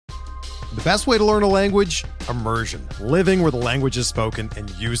The best way to learn a language? Immersion. Living where the language is spoken and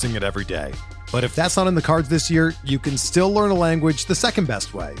using it every day. But if that's not in the cards this year, you can still learn a language the second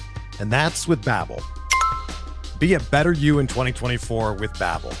best way, and that's with Babbel. Be a better you in 2024 with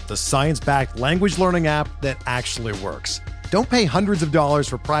Babbel, the science-backed language learning app that actually works. Don't pay hundreds of dollars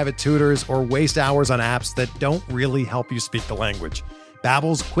for private tutors or waste hours on apps that don't really help you speak the language.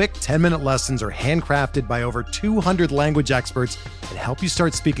 Babbel's quick 10-minute lessons are handcrafted by over 200 language experts and help you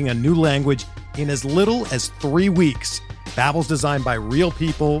start speaking a new language in as little as 3 weeks. Babbel's designed by real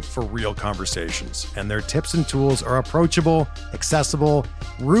people for real conversations, and their tips and tools are approachable, accessible,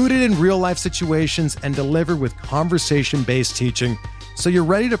 rooted in real-life situations, and delivered with conversation-based teaching, so you're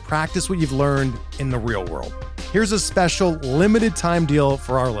ready to practice what you've learned in the real world. Here's a special limited-time deal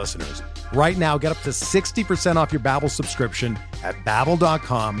for our listeners. Right now, get up to 60% off your Babbel subscription at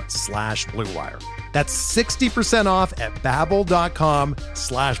babbel.com/Blue Wire. That's 60% off at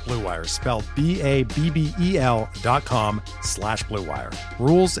babbel.com/Blue Wire, spelled BABBEL.com/Blue Wire.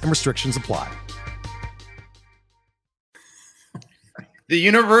 Rules and restrictions apply. The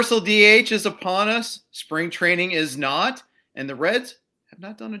universal DH is upon us. Spring training is not, and the Reds have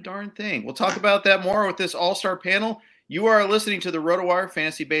not done a darn thing. We'll talk about that more with this all-star panel. You are listening to the RotoWire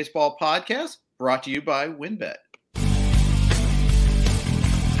Fantasy Baseball Podcast, brought to you by WynnBET.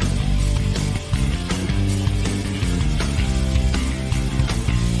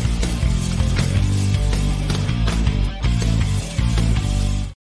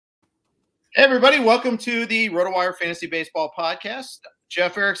 Hey, everybody. Welcome to the RotoWire Fantasy Baseball Podcast.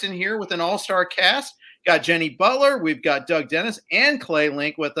 Jeff Erickson here with an all-star cast. Got Jenny Butler, we've got Doug Dennis, and Clay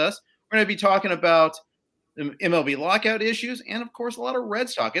Link with us. We're going to be talking about the MLB lockout issues, and of course, a lot of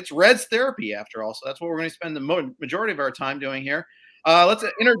Reds talk. It's Reds therapy, after all, so that's what we're going to spend the majority of our time doing here. Let's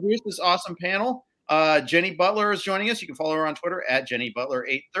introduce this awesome panel. Jenny Butler is joining us. You can follow her on Twitter at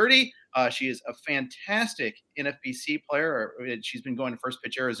JennyButler830. She is a fantastic NFBC player. She's been going to First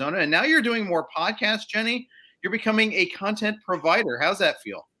Pitch Arizona, and now you're doing more podcasts, Jenny. You're becoming a content provider. How's that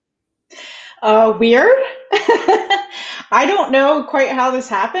feel? Weird. I don't know quite how this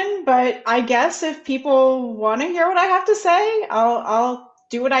happened, but I guess if people want to hear what I have to say, I'll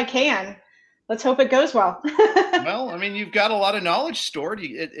do what I can. Let's hope it goes well. Well, I mean, you've got a lot of knowledge stored.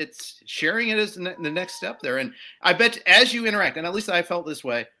 It's sharing it is the next step there. And I bet as you interact, and at least I felt this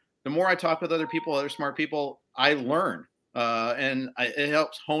way, the more I talk with other people, other smart people, I learn. It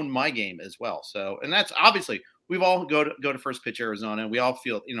helps hone my game as well. So, and that's obviously, we've all go to First Pitch Arizona, and we all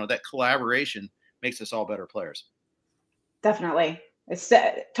feel, that collaboration makes us all better players. Definitely. It's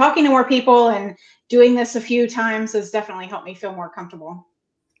talking to more people and doing this a few times has definitely helped me feel more comfortable.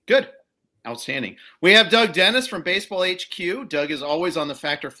 Good. Outstanding. We have Doug Dennis from Baseball HQ. Doug is always on the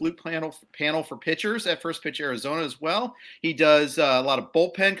Factor Flute panel for pitchers at First Pitch Arizona as well. He does a lot of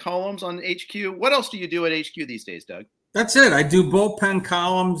bullpen columns on HQ. What else do you do at HQ these days, Doug? That's it. I do bullpen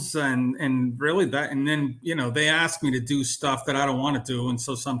columns and really that. And then, they ask me to do stuff that I don't want to do. And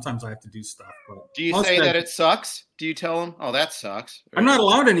so sometimes I have to do stuff. But do you say that it sucks? Do you tell them, oh, that sucks? I'm not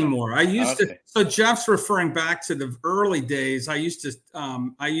allowed anymore. I used to. So Jeff's referring back to the early days. I used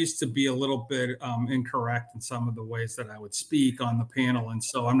to be a little bit incorrect in some of the ways that I would speak on the panel. And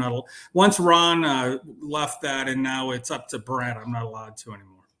so I'm not, once Ron left that and now it's up to Brett, I'm not allowed to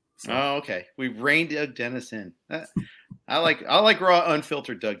anymore. So. Oh, okay. We've reined Doug Dennis in. I like raw,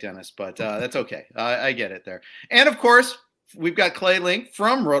 unfiltered Doug Dennis, but that's okay. I get it there. And of course, we've got Clay Link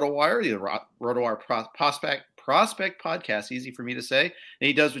from RotoWire, the RotoWire Prospect Podcast. Easy for me to say. And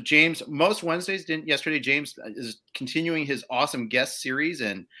he does with James most Wednesdays. Yesterday, James is continuing his awesome guest series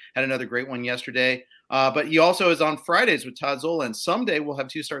and had another great one yesterday. But he also is on Fridays with Todd Zola, and someday we'll have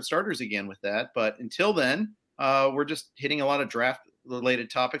two starters again with that. But until then, we're just hitting a lot of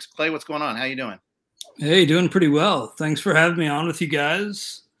draft-related topics. Clay, what's going on? How you doing? Hey, doing pretty well. Thanks for having me on with you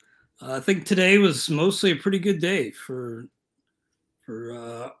guys. I think today was mostly a pretty good day for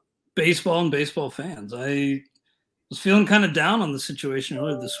baseball and baseball fans. I was feeling kind of down on the situation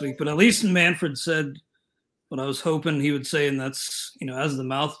earlier this week, but at least Manfred said what I was hoping he would say, and that's, as the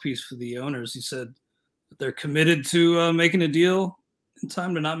mouthpiece for the owners, he said that they're committed to making a deal in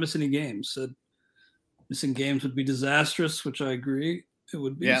time to not miss any games. Said missing games would be disastrous, which I agree it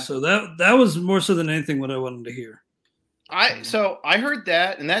would be. Yeah. So that was more so than anything what I wanted to hear. So I heard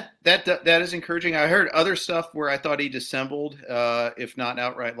that, and that is encouraging. I heard other stuff where I thought he dissembled, if not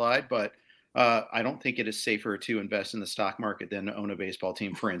outright lied, but I don't think it is safer to invest in the stock market than to own a baseball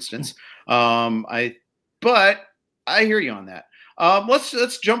team, for instance. But I hear you on that.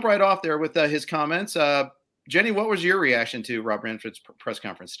 Let's jump right off there with his comments. Jenny, what was your reaction to Rob Manfred's press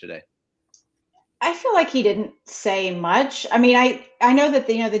conference today? I feel like he didn't say much. I mean, I know that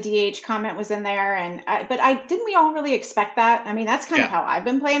the DH comment was in there, but didn't we all really expect that? I mean, that's kind of how I've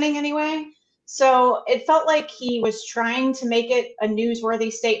been planning anyway. So it felt like he was trying to make it a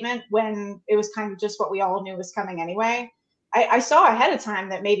newsworthy statement when it was kind of just what we all knew was coming anyway. I saw ahead of time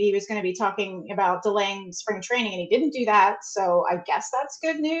that maybe he was going to be talking about delaying spring training, and he didn't do that. So I guess that's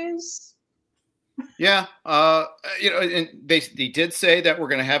good news. Yeah. And they did say that we're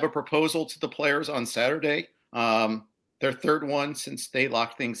going to have a proposal to the players on Saturday. Their third one since they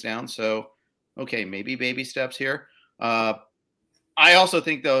locked things down. So, okay, maybe baby steps here. I also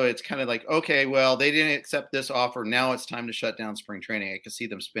think, though, it's kind of like, okay, well, they didn't accept this offer. Now it's time to shut down spring training. I can see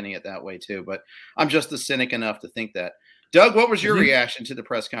them spinning it that way, too. But I'm just a cynic enough to think that. Doug, what was your reaction to the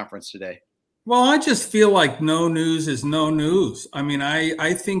press conference today? Well, I just feel like no news is no news. I mean,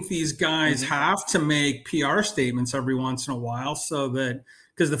 I think these guys have to make PR statements every once in a while so that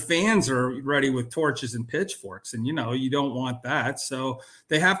because the fans are ready with torches and pitchforks and, you don't want that. So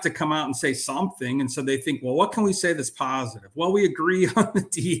they have to come out and say something. And so they think, well, what can we say that's positive? Well, we agree on the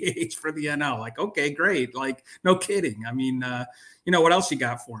DH for the NL. Like, okay, great. Like, no kidding. I mean, what else you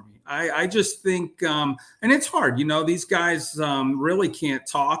got for me? I just think, and it's hard, these guys really can't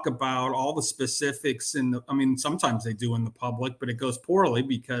talk about all the specifics sometimes they do in the public, but it goes poorly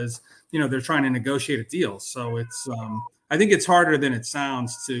because, they're trying to negotiate a deal. So it's, I think it's harder than it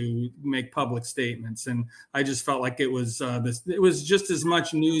sounds to make public statements. And I just felt like it was it was just as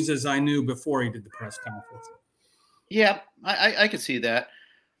much news as I knew before he did the press conference. Yeah, I could see that.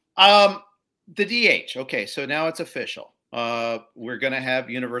 The DH. Okay, so now it's official. We're going to have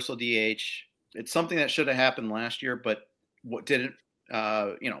universal DH. It's something that should have happened last year, but what didn't,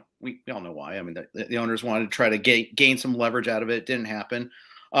 we all know why. I mean, the owners wanted to try to gain some leverage out of it. It didn't happen.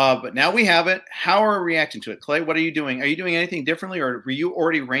 But now we have it. How are we reacting to it? Clay, what are you doing? Are you doing anything differently, or were you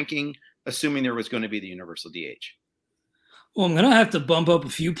already ranking, assuming there was going to be the universal DH? Well, I'm going to have to bump up a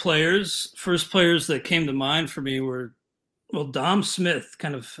few players. First players that came to mind for me were, Dom Smith,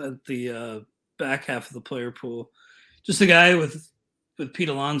 kind of at the back half of the player pool. Just a guy with Pete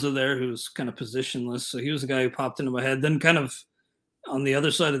Alonso there who's kind of positionless. So he was the guy who popped into my head. Then kind of on the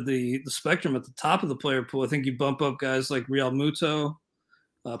other side of the spectrum at the top of the player pool, I think you bump up guys like Real Muto,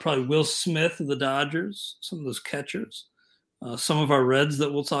 probably Will Smith of the Dodgers, some of those catchers, some of our Reds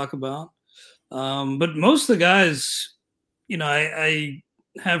that we'll talk about. But most of the guys, I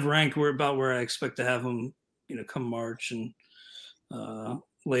have ranked about where I expect to have them, come March and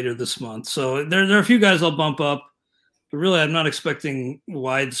later this month. So there are a few guys I'll bump up. But really, I'm not expecting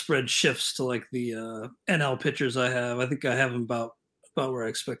widespread shifts to like the NL pitchers I have. I think I have them about where I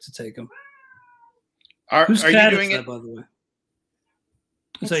expect to take them. Are you doing it? By the way,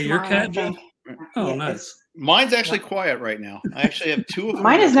 is that your cat, Jeff? Oh, nice. Mine's actually quiet right now. I actually have two of them.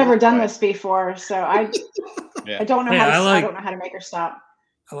 Mine has never done this before, so I don't know I don't know how to make her stop.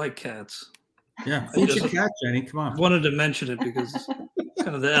 I like cats. Yeah, feed your cat, Jenny. Come on. Wanted to mention it because it's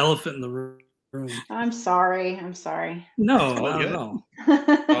kind of the elephant in the room. I'm sorry. No, not at all.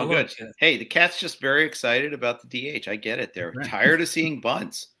 Oh, good. Hey, the cat's just very excited about the DH. I get it. They're tired of seeing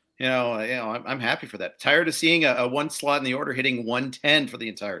bunts. I'm happy for that. Tired of seeing a one slot in the order hitting 110 for the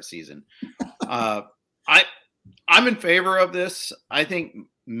entire season. I'm in favor of this. I think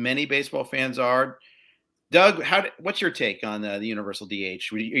many baseball fans are. Doug, what's your take on the universal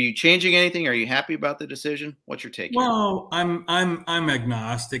DH? Are you changing anything? Are you happy about the decision? What's your take? Well, I'm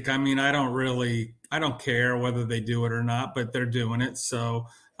agnostic. I mean, I don't care whether they do it or not, but they're doing it. So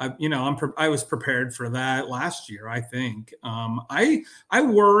I was prepared for that last year. I think I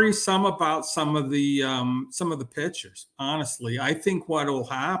worry some about some of the pitchers. Honestly, I think what will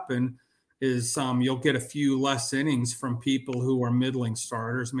happen is you'll get a few less innings from people who are middling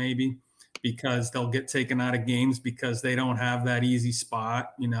starters, maybe, because they'll get taken out of games because they don't have that easy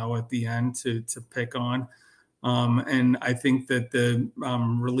spot, at the end to pick on. And I think that the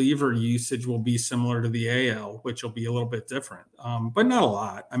reliever usage will be similar to the AL, which will be a little bit different, but not a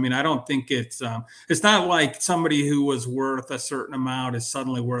lot. I mean, I don't think it's not like somebody who was worth a certain amount is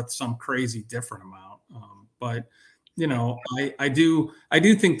suddenly worth some crazy different amount. But I do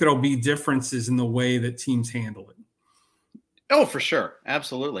think there'll be differences in the way that teams handle it. Oh, for sure.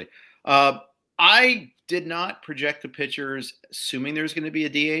 Absolutely. I did not project the pitchers assuming there's going to be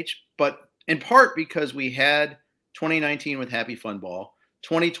a DH, but in part because we had 2019 with Happy Fun Ball,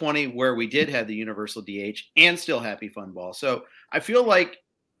 2020 where we did have the universal DH and still Happy Fun Ball. So I feel like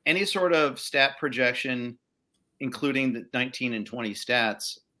any sort of stat projection, including the 19 and 20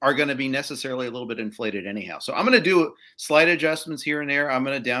 stats, are going to be necessarily a little bit inflated anyhow. So I'm going to do slight adjustments here and there. I'm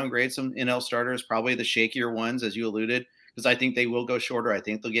going to downgrade some NL starters, probably the shakier ones, as you alluded, because I think they will go shorter. I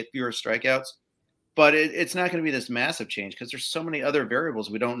think they'll get fewer strikeouts. but it's not going to be this massive change because there's so many other variables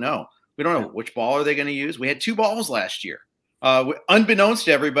we don't know. We don't know which ball are they going to use. We had 2 balls last year, unbeknownst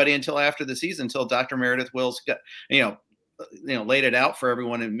to everybody until after the season, until Dr. Meredith Wills got, laid it out for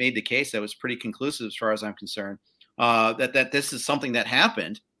everyone and made the case that was pretty conclusive as far as I'm concerned, that this is something that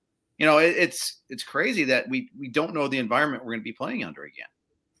happened. It's crazy that we don't know the environment we're going to be playing under again.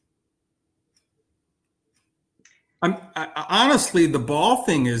 Honestly, the ball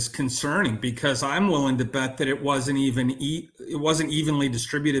thing is concerning because I'm willing to bet that it wasn't evenly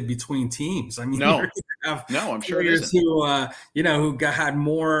distributed between teams. I mean, no, I'm sure it isn't. Who had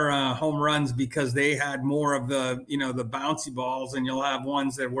more home runs because they had more of the the bouncy balls, and you'll have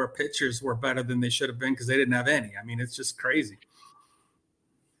ones where pitchers were better than they should have been because they didn't have any. I mean, it's just crazy.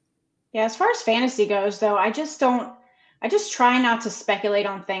 Yeah, as far as fantasy goes, though, I just try not to speculate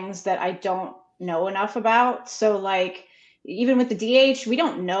on things that I don't know enough about. So like even with the DH, we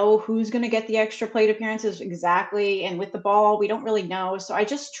don't know who's going to get the extra plate appearances exactly, and with the ball we don't really know. So I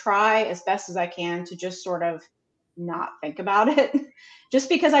just try as best as I can to just sort of not think about it just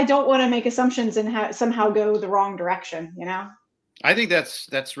because I don't want to make assumptions and somehow go the wrong direction. I think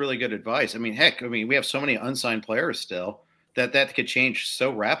that's really good advice. I mean, heck, we have so many unsigned players still that could change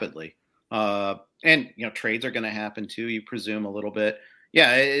so rapidly, and trades are going to happen too, you presume, a little bit.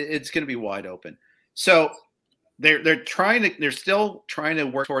 Yeah, it's going to be wide open. So they're still trying to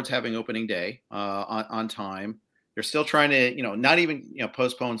work towards having opening day on time. They're still trying to not even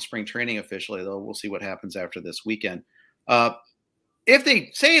postpone spring training officially, though. We'll see what happens after this weekend. If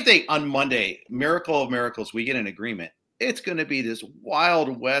they on Monday, miracle of miracles, we get an agreement, it's going to be this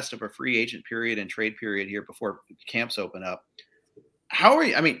wild west of a free agent period and trade period here before camps open up. How are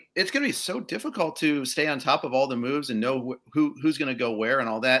you? I mean, it's going to be so difficult to stay on top of all the moves and know who's going to go where and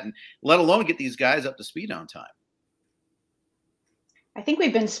all that, and let alone get these guys up to speed on time. I think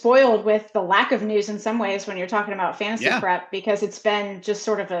we've been spoiled with the lack of news in some ways when you're talking about fantasy prep, because it's been just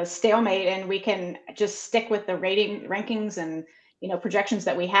sort of a stalemate, and we can just stick with the rankings and projections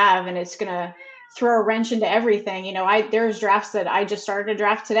that we have, and it's going to throw a wrench into everything. There's drafts that I just started a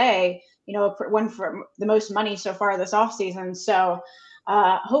draft today. One for the most money so far this offseason. So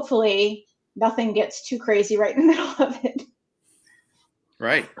hopefully nothing gets too crazy right in the middle of it.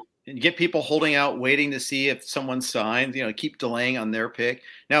 Right. And get people holding out, waiting to see if someone signs, keep delaying on their pick.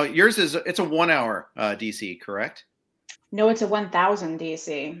 Now, yours it's a 1 hour DC, correct? No, it's a 1,000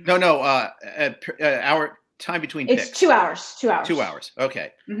 DC. No, hour time between picks. It's 2 hours. 2 hours. 2 hours.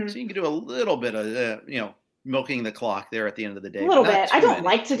 Okay. Mm-hmm. So you can do a little bit of, milking the clock there at the end of the day. A little bit. I don't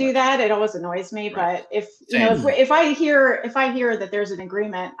like to do that. It always annoys me. Right. But if I hear that there's an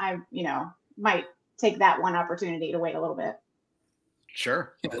agreement, I might take that one opportunity to wait a little bit.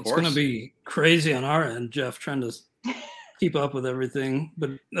 Sure. Yeah, it's going to be crazy on our end, Jeff, trying to keep up with everything,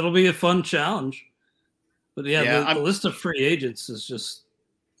 but it'll be a fun challenge. But the list of free agents is just,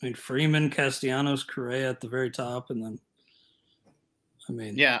 Freeman, Castellanos, Correa at the very top, and then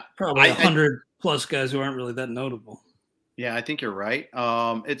probably 100 plus guys who aren't really that notable. Yeah, I think you're right.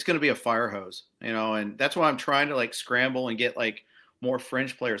 It's going to be a fire hose, and that's why I'm trying to scramble and get more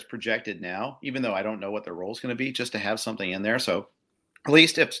fringe players projected now, even though I don't know what their role is going to be, just to have something in there. So at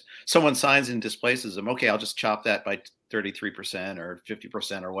least if someone signs and displaces them, okay, I'll just chop that by 33% or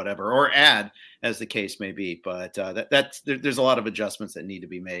 50% or whatever, or add, as the case may be. But there's a lot of adjustments that need to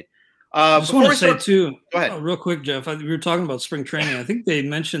be made. I just want to say too, go ahead. Real quick, Jeff, we were talking about spring training. I think they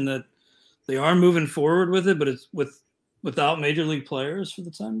mentioned that they are moving forward with it, but it's without major league players for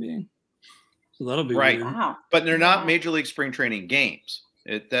the time being. So that'll be right. weird. Wow. But they're not major league spring training games.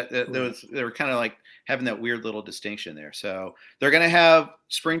 They were kind of having that weird little distinction there. So they're going to have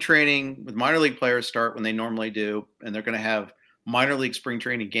spring training with minor league players start when they normally do, and they're going to have minor league spring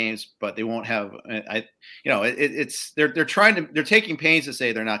training games, but they won't have. They're taking pains to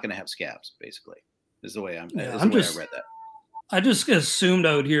say they're not going to have scabs. Basically, is the way I read that. I just assumed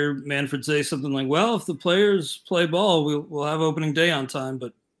I would hear Manfred say something like, "Well, if the players play ball, we'll have opening day on time."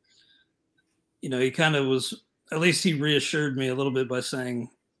 But he kind of was. At least he reassured me a little bit by saying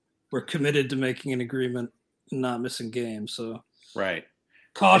we're committed to making an agreement and not missing games. So right,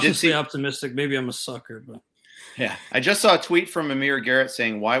 cautiously optimistic. Maybe I'm a sucker, but yeah, I just saw a tweet from Amir Garrett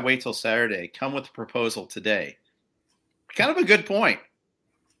saying, "Why wait till Saturday? Come with a proposal today." Kind of a good point.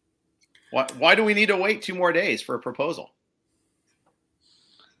 Why do we need to wait 2 more days for a proposal?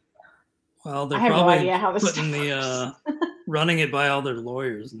 Well, they're probably putting the running it by all their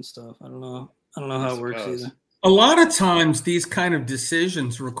lawyers and stuff. I don't know how it works either. A lot of times these kind of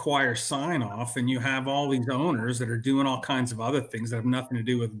decisions require sign off, and you have all these owners that are doing all kinds of other things that have nothing to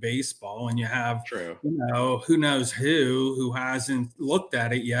do with baseball. And you have, True. Who knows who hasn't looked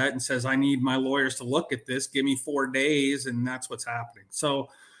at it yet and says, I need my lawyers to look at this. Give me 4 days. And that's what's happening. So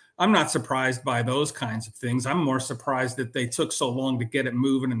I'm not surprised by those kinds of things. I'm more surprised that they took so long to get it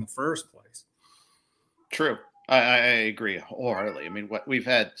moving in the first place. True. I agree wholeheartedly. I mean, we've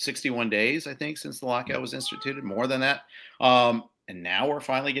had 61 days, I think, since the lockout was instituted, more than that. And now we're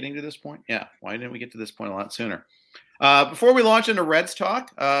finally getting to this point. Yeah. Why didn't we get to this point a lot sooner? Before we launch into Reds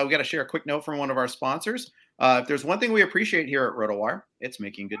talk, we got to share a quick note from one of our sponsors. If there's one thing we appreciate here at RotoWire, it's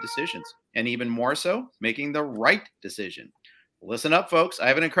making good decisions, and even more so, making the right decision. Listen up, folks. I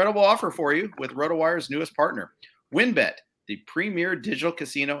have an incredible offer for you with RotoWire's newest partner, WynnBET, the premier digital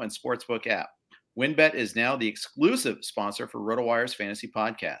casino and sportsbook app. WynnBET is now the exclusive sponsor for RotoWire's Fantasy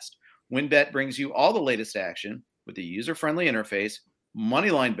Podcast. WynnBET brings you all the latest action with a user-friendly interface,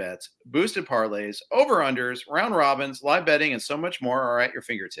 moneyline bets, boosted parlays, over-unders, round robins, live betting, and so much more are at your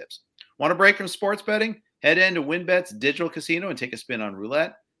fingertips. Want a break from sports betting? Head into WynnBET's digital casino and take a spin on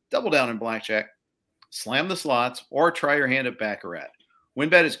roulette, double down in blackjack, slam the slots, or try your hand at Baccarat.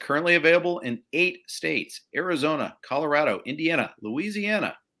 WynnBET is currently available in 8 states: Arizona, Colorado, Indiana,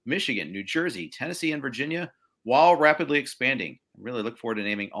 Louisiana, Michigan, New Jersey, Tennessee, and Virginia, while rapidly expanding. I really look forward to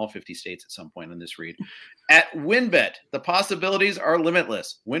naming all 50 states at some point in this read. At WynnBET, the possibilities are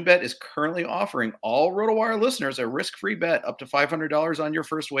limitless. WynnBET is currently offering all RotoWire listeners a risk-free bet up to $500 on your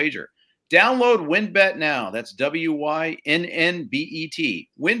first wager. Download WynnBET now. That's WYNNBET.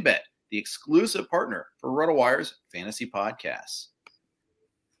 WynnBET, the exclusive partner for RotoWire's Fantasy Podcasts.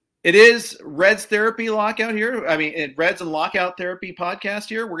 It is Reds Therapy Lockout here. Reds and Lockout Therapy podcast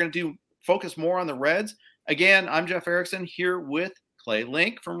here. We're going to focus more on the Reds. Again, I'm Jeff Erickson here with Clay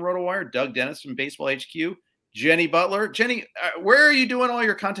Link from RotoWire, Doug Dennis from Baseball HQ, Jenny Butler. Jenny, where are you doing all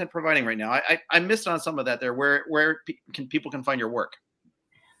your content providing right now? I missed on some of that there. Where people can find your work?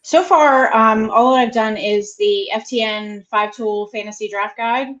 So far, all that I've done is the FTN 5-tool fantasy draft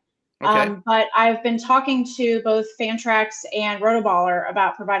guide. Okay. But I've been talking to both Fantrax and Rotoballer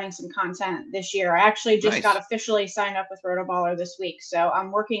about providing some content this year. I actually just got officially signed up with Rotoballer this week, so I'm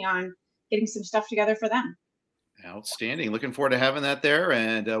working on getting some stuff together for them. Outstanding. Looking forward to having that there,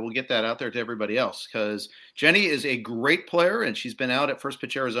 and we'll get that out there to everybody else, because Jenny is a great player, and she's been out at First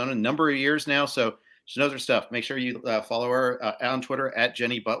Pitch Arizona a number of years now, so she knows her stuff. Make sure you follow her on Twitter at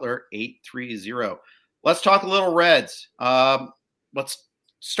JennyButler830. Let's talk a little Reds. Let's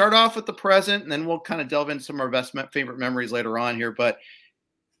start off with the present, and then we'll kind of delve into some of our best favorite memories later on here. But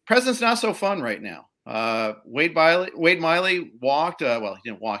present's not so fun right now. Wade Miley walked. Well, he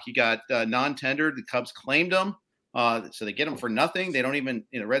didn't walk. He got non-tendered. The Cubs claimed him, so they get him for nothing. They don't even,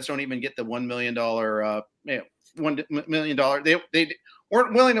 Reds don't even get the $1 million. $1 million. They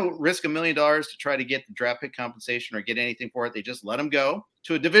weren't willing to risk $1 million to try to get the draft pick compensation or get anything for it. They just let him go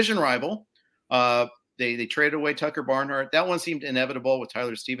to a division rival. They traded away Tucker Barnhart. That one seemed inevitable with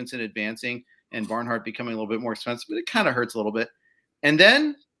Tyler Stevenson advancing and Barnhart becoming a little bit more expensive, but it kind of hurts a little bit. And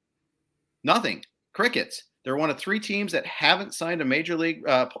then nothing. Crickets. They're one of 3 teams that haven't signed a major league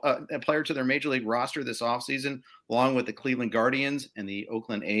a player to their major league roster this offseason, along with the Cleveland Guardians and the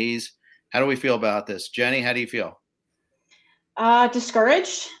Oakland A's. How do we feel about this? Jenny, how do you feel?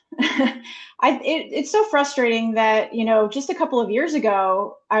 Discouraged. It's so frustrating that, just a couple of years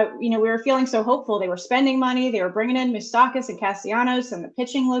ago, we were feeling so hopeful. They were spending money. They were bringing in Moustakas and Castellanos, and the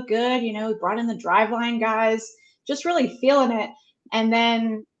pitching looked good. Brought in the driveline guys, just really feeling it. And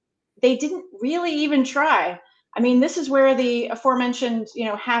then they didn't really even try. This is where the aforementioned,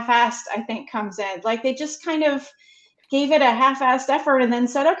 half-assed, I think, comes in. Like, they just kind of gave it a half-assed effort and then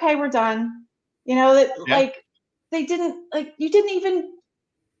said, okay, we're done. They didn't, you didn't even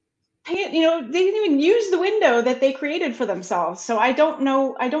pay it, they didn't even use the window that they created for themselves. So I don't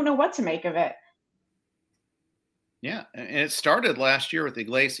know what to make of it. Yeah. And it started last year with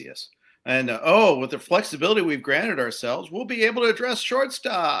Iglesias. And, with the flexibility we've granted ourselves, we'll be able to address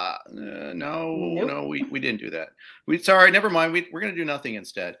shortstop. No, we didn't do that. Sorry, never mind. We're going to do nothing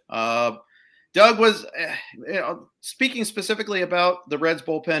instead. Doug was speaking specifically about the Reds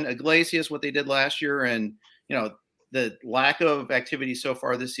bullpen, Iglesias, what they did last year, and, the lack of activity so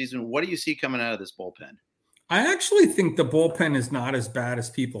far this season. What do you see coming out of this bullpen? I actually think the bullpen is not as bad as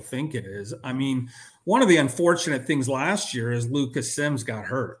people think it is. One of the unfortunate things last year is Lucas Sims got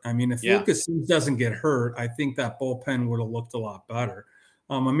hurt. If Lucas Sims doesn't get hurt, I think that bullpen would have looked a lot better.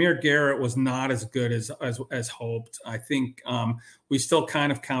 Amir Garrett was not as good as hoped. I think we still kind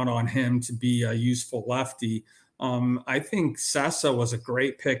of count on him to be a useful lefty. I think Sessa was a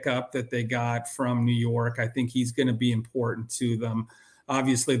great pickup that they got from New York. I think he's going to be important to them.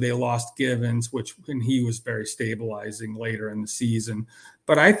 Obviously, they lost Givens, and he was very stabilizing later in the season.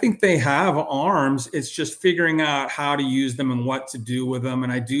 But I think they have arms. It's just figuring out how to use them and what to do with them.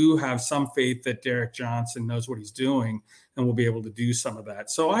 And I do have some faith that Derek Johnson knows what he's doing and will be able to do some of that.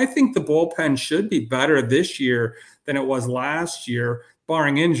 So I think the bullpen should be better this year than it was last year,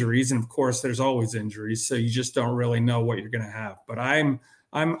 barring injuries. And of course, there's always injuries, so you just don't really know what you're going to have. But I'm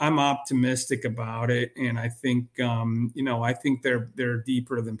optimistic about it, and I think I think they're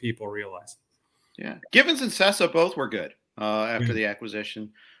deeper than people realize. Yeah, Givens and Sessa both were good after the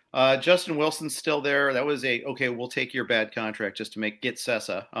acquisition. Justin Wilson's still there. That was okay. We'll take your bad contract just to get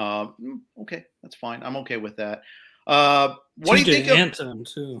Sessa. Okay, that's fine. I'm okay with that. What do you think of Anton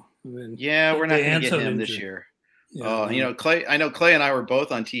too? we're not going to get him this year. Yeah, Clay. I know Clay and I were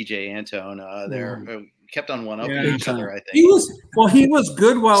both on TJ Antone there. Kept on one up each other. I think he was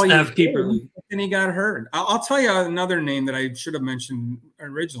good while staff keeper, and he got hurt. I'll tell you another name that I should have mentioned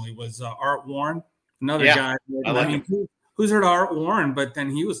originally was Art Warren, another guy. Who's heard of Art Warren? But then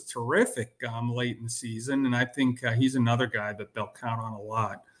he was terrific late in the season, and I think he's another guy that they'll count on a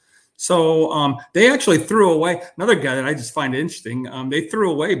lot. So they actually threw away another guy that I just find interesting. They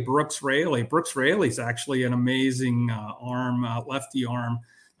threw away Brooks Raley. Brooks Raley's actually an amazing lefty arm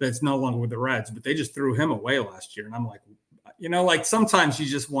that's no longer with the Reds, but they just threw him away last year. And I'm like, sometimes you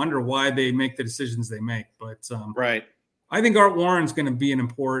just wonder why they make the decisions they make. But right, I think Art Warren's going to be an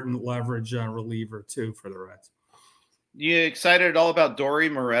important leverage reliever too for the Reds. You excited at all about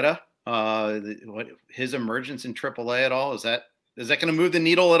Dory Moretta? His emergence in AAA at all? Is that going to move the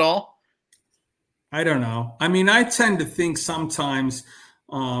needle at all? I don't know. I mean, I tend to think sometimes,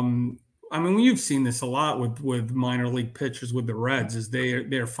 you've seen this a lot with minor league pitchers with the Reds, is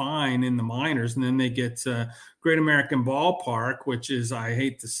they're fine in the minors, and then they get to Great American Ballpark, which is, I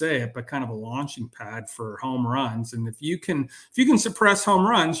hate to say it, but kind of a launching pad for home runs. And if you can suppress home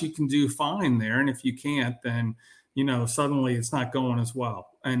runs, you can do fine there. And if you can't, then suddenly it's not going as well.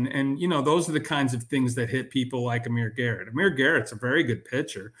 And those are the kinds of things that hit people like Amir Garrett. Amir Garrett's a very good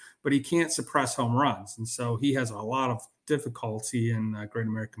pitcher, but he can't suppress home runs. And so he has a lot of difficulty in Great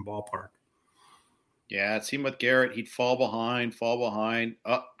American Ballpark. Yeah, it seemed with Garrett, he'd fall behind.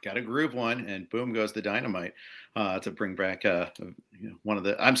 Oh, got a groove one, and boom goes the dynamite to bring back one of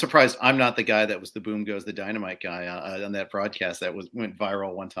the. I'm surprised I'm not the guy that was the boom goes the dynamite guy on that broadcast that went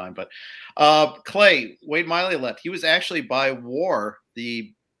viral one time. But Clay, Wade Miley left. He was actually by WAR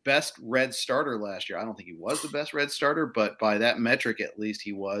the best Red starter last year. I don't think he was the best Red starter, but by that metric, at least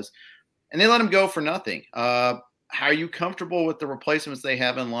he was. And they let him go for nothing. How are you comfortable with the replacements they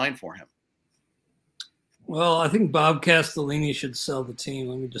have in line for him? Well, I think Bob Castellini should sell the team.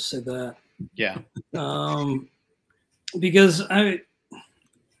 Let me just say that. Yeah. Because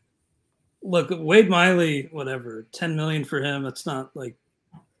look, Wade Miley, whatever, $10 million for him. It's not like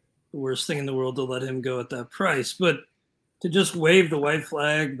the worst thing in the world to let him go at that price, but to just wave the white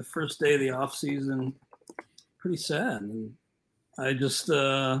flag the first day of the offseason, pretty sad. And I just,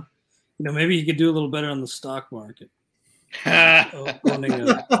 maybe he could do a little better on the stock market. Owning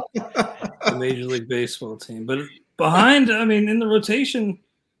a Major League Baseball team. But behind, in the rotation,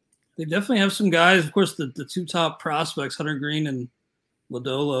 they definitely have some guys. Of course, the two top prospects, Hunter Green and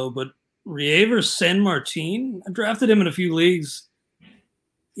Lodolo, but Riever San Martin, I drafted him in a few leagues.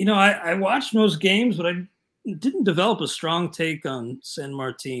 I watched most games, but I didn't develop a strong take on San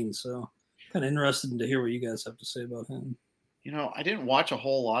Martin. So kind of interested to hear what you guys have to say about him. I didn't watch a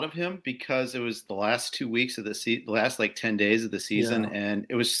whole lot of him because it was the last 2 weeks of the last 10 days of the season. Yeah. And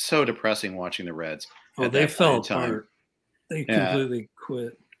it was so depressing watching the Reds. Oh, they fell apart. They completely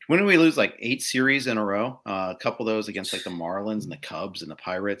quit. When did we lose 8 series in a row? A couple of those against the Marlins and the Cubs and the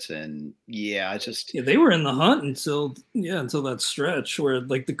Pirates. And they were in the hunt until that stretch where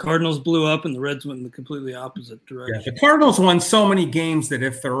the Cardinals blew up and the Reds went in the completely opposite direction. Yeah, the Cardinals won so many games that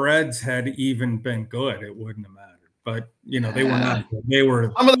if the Reds had even been good, it wouldn't have mattered. But they were not good. They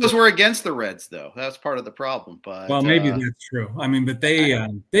were. Some of those were against the Reds, though. That's part of the problem. But maybe that's true. But they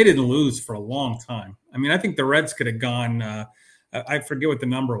didn't lose for a long time. I think the Reds could have gone. I forget what the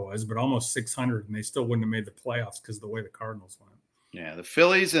number was, but almost 600, and they still wouldn't have made the playoffs because of the way the Cardinals went. Yeah, the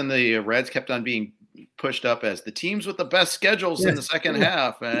Phillies and the Reds kept on being pushed up as the teams with the best schedules in the second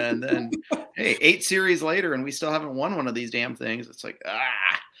half, and then 8 series later, and we still haven't won one of these damn things. It's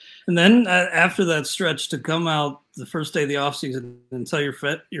And then after that stretch, to come out the first day of the offseason and tell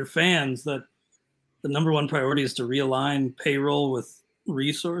your fans that the number one priority is to realign payroll with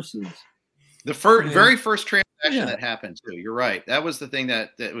resources. The very first transaction that happened too. You're right. That was the thing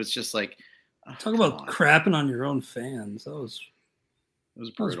that was just Talk about crapping on your own fans. It was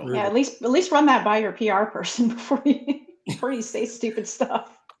brutal. Yeah, at least run that by your PR person before you say stupid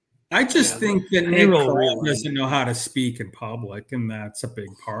stuff. I just think that Nick Kroll doesn't know how to speak in public, and that's a big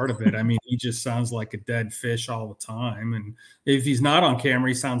part of it. I mean, he just sounds like a dead fish all the time. And if he's not on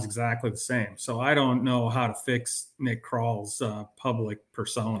camera, he sounds exactly the same. So I don't know how to fix Nick Kroll's public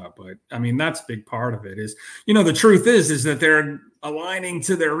persona. But, I mean, that's a big part of it is, the truth is that they're aligning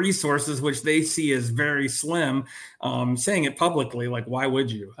to their resources, which they see as very slim, saying it publicly. Like, why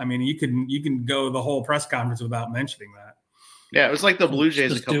would you? I mean, you can go the whole press conference without mentioning that. Yeah, it was like the Blue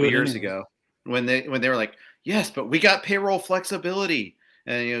Jays a couple years ago when they were like, yes, but we got payroll flexibility.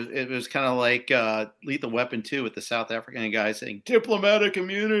 And it was kind of like Lethal Weapon 2 with the South African guy saying diplomatic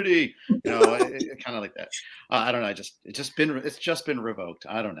immunity. Kind of like that. I don't know. It's just been revoked.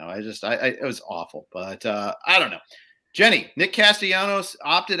 I don't know. It was awful. But I don't know. Jenny, Nick Castellanos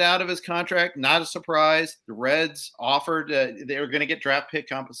opted out of his contract. Not a surprise. The Reds offered they were going to get draft pick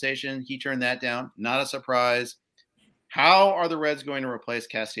compensation. He turned that down. Not a surprise. How are the Reds going to replace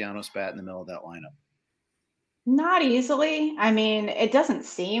Castellanos' bat in the middle of that lineup? Not easily. I mean, it doesn't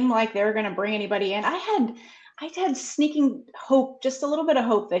seem like they're going to bring anybody in. I had sneaking hope, just a little bit of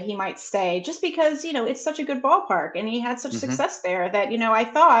hope that he might stay, just because, it's such a good ballpark and he had such success there that, I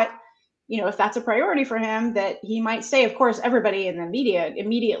thought, if that's a priority for him, that he might stay. Of course, everybody in the media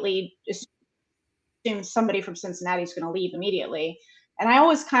immediately assumes somebody from Cincinnati is going to leave immediately. And I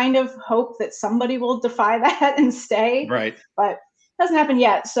always kind of hope that somebody will defy that and stay. Right. But it hasn't happened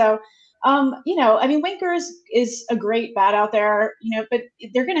yet. So, Winker is a great bat out there, but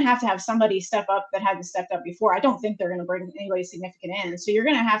they're going to have somebody step up that hadn't stepped up before. I don't think they're going to bring anybody significant in. So you're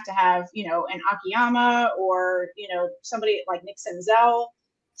going to have, an Akiyama or, somebody like Nick Senzel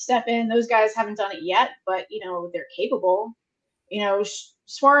step in. Those guys haven't done it yet, but, they're capable.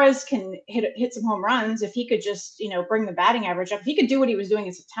 Suarez can hit some home runs. If he could just, bring the batting average up, if he could do what he was doing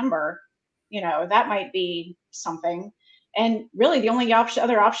in September, that might be something. And really the only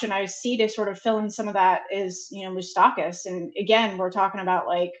other option I see to sort of fill in some of that is, Moustakas. And again, we're talking about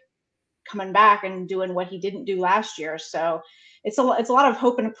like coming back and doing what he didn't do last year. So it's a lot of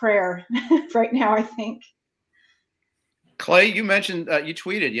hope and a prayer right now, I think. Clay, you mentioned, you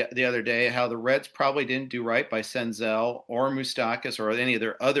tweeted the other day how the Reds probably didn't do right by Senzel or Moustakas or any of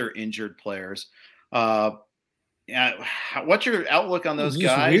their other injured players. What's your outlook on those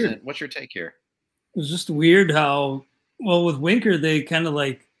guys? And what's your take here? It was just weird how, with Winker, they kind of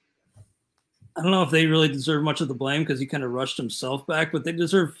I don't know if they really deserve much of the blame because he kind of rushed himself back, but they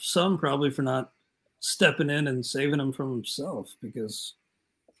deserve some probably for not stepping in and saving him from himself because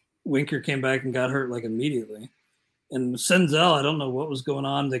Winker came back and got hurt immediately. And Senzel, I don't know what was going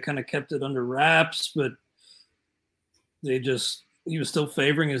on. They kind of kept it under wraps, but he was still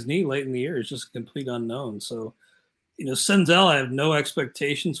favoring his knee late in the year. It's just a complete unknown. So, Senzel, I have no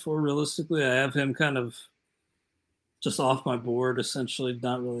expectations for realistically. I have him kind of just off my board, essentially,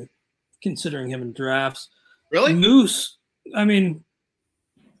 not really considering him in drafts. Really? Moose, I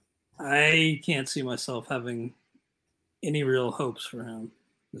can't see myself having any real hopes for him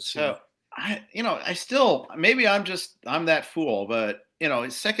this year. I'm that fool, but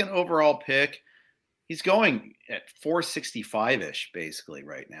his second overall pick, he's going at 465-ish basically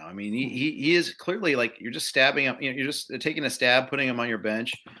right now. I mean, he is clearly you're just stabbing him, you're just taking a stab, putting him on your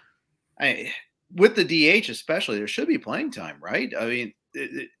bench. With the DH especially, there should be playing time, right? I mean,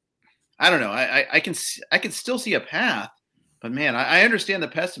 I don't know. I can still see a path, but man, I understand the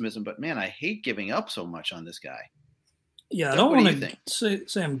pessimism, but man, I hate giving up so much on this guy. Yeah, I don't want to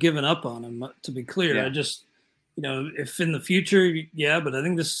say I'm giving up on him, to be clear. Yeah. I just, if in the future, yeah, but I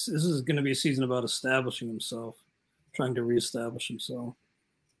think this is going to be a season about establishing himself, trying to reestablish himself.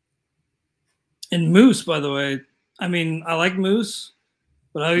 And Moose, by the way, I like Moose,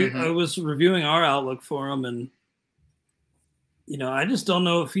 but I was reviewing our outlook for him, and, I just don't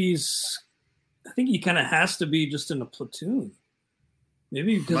know if I think he kind of has to be just in a platoon.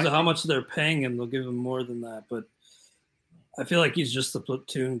 Maybe because of how much they're paying him, they'll give him more than that, but I feel like he's just the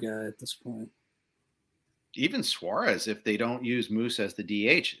platoon guy at this point. Even Suarez, if they don't use Moose as the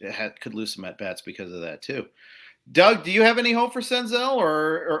DH, could lose some at-bats because of that too. Doug, do you have any hope for Senzel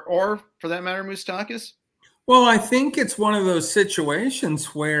or for that matter, Moustakas? Well, I think it's one of those situations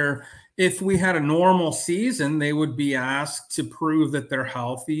where if we had a normal season, they would be asked to prove that they're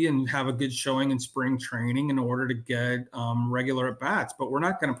healthy and have a good showing in spring training in order to get regular at-bats. But we're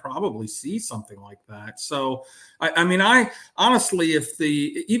not going to probably see something like that. So, I honestly,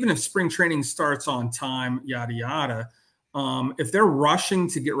 even if spring training starts on time, yada, yada, if they're rushing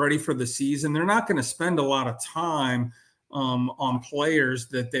to get ready for the season, they're not going to spend a lot of time on players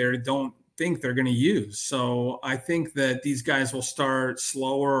that they don't think they're going to use. So I think that these guys will start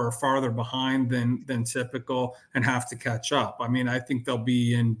slower or farther behind than typical and have to catch up. I mean, I think they'll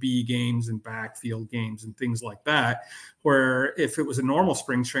be in B games and backfield games and things like that, where if it was a normal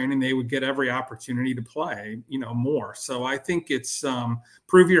spring training, they would get every opportunity to play, more. So I think it's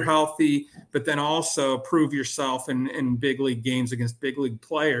prove you're healthy, but then also prove yourself in big league games against big league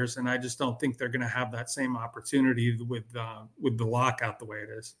players. And I just don't think they're going to have that same opportunity with the lockout the way it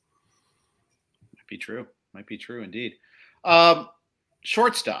is. Might be true indeed.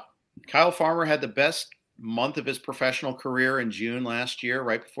 Shortstop. Kyle Farmer had the best month of his professional career in June last year,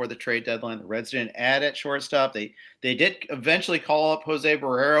 right before the trade deadline. The Reds didn't add at shortstop. They did eventually call up Jose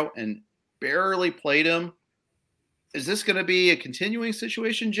Barrero and barely played him. Is this going to be a continuing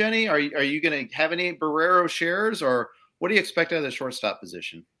situation, Jenny? Are you going to have any Barrero shares, or what do you expect out of the shortstop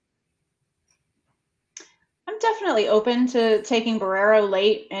position? I'm definitely open to taking Barrero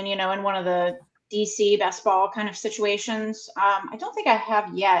late and, in one of the DC best ball kind of situations. I don't think I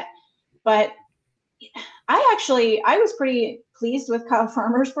have yet, but I was pretty pleased with Kyle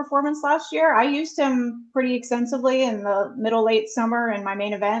Farmer's performance last year. I used him pretty extensively in the late summer in my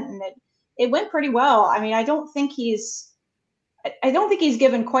main event, and it went pretty well. I mean, I don't think he's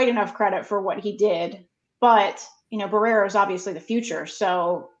given quite enough credit for what he did, but Barrero is obviously the future.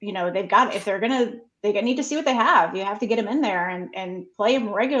 So, they've got, if they're going to, they need to see what they have. You have to get them in there and play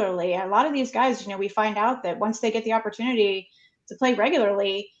them regularly. A lot of these guys, we find out that once they get the opportunity to play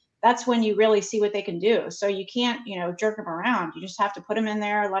regularly, that's when you really see what they can do. So you can't, jerk them around. You just have to put them in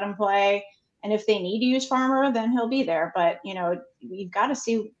there, let them play. And if they need to use Farmer, then he'll be there. But, you've got to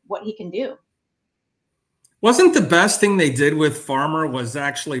see what he can do. Wasn't the best thing they did with Farmer was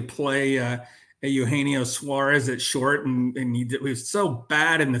actually play Eugenio Suarez at short, and he was so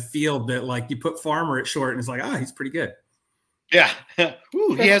bad in the field that like you put Farmer at short and it's like, he's pretty good. Yeah.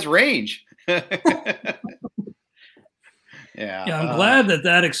 Ooh, he has range. Yeah. I'm glad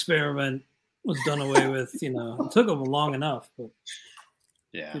that experiment was done away with. It took them long enough, but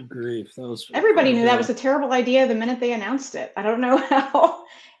yeah, good grief. Everybody knew that was a terrible idea the minute they announced it. I don't know how.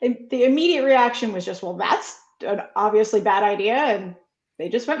 The immediate reaction was just, well, that's an obviously bad idea, and they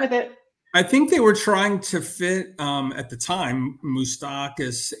just went with it. I think they were trying to fit, at the time,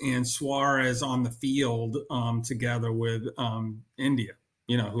 Moustakas and Suarez on the field together with India,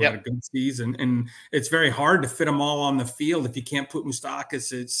 who had a good season. And it's very hard to fit them all on the field if you can't put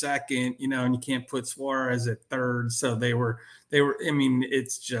Moustakas at second, and you can't put Suarez at third. So they were, I mean,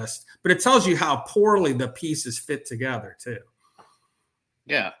 it's just, but it tells you how poorly the pieces fit together too.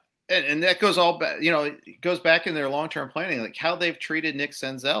 Yeah. And that goes all back, it goes back in their long-term planning, like how they've treated Nick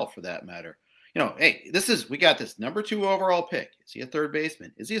Senzel for that matter. Hey, we got this number 2 overall pick. Is he a third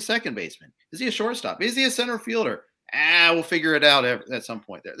baseman? Is he a second baseman? Is he a shortstop? Is he a center fielder? We'll figure it out at some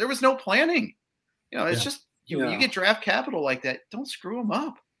point there. There was no planning. It's just, you get draft capital like that, don't screw them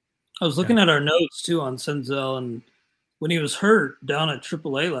up. I was looking at our notes too on Senzel, and when he was hurt down at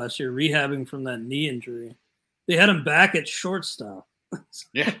AAA last year, rehabbing from that knee injury, they had him back at shortstop.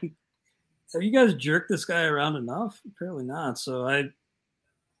 Yeah. Have you guys jerked this guy around enough? Apparently not. So I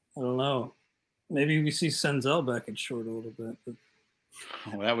don't know. Maybe we see Senzel back at short a little bit. But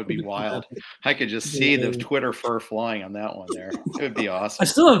that would be wild. I could just see the Twitter fur flying on that one there. It would be awesome. I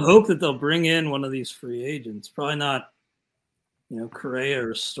still have hope that they'll bring in one of these free agents. Probably not, Correa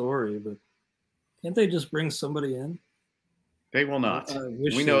or Story, but can't they just bring somebody in? They will not.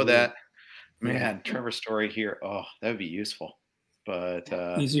 We know that. Man, Trevor Story here. Oh, that would be useful. But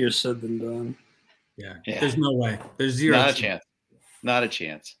easier said than done. Yeah. There's no way. There's zero. Not a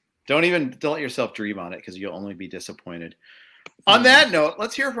chance. Don't let yourself dream on it, because you'll only be disappointed. On that note,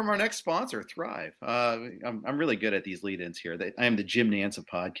 let's hear from our next sponsor, Thrive. I'm really good at these lead-ins here. I am the Jim Nance of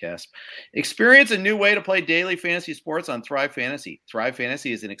podcasts. Experience a new way to play daily fantasy sports on Thrive Fantasy. Thrive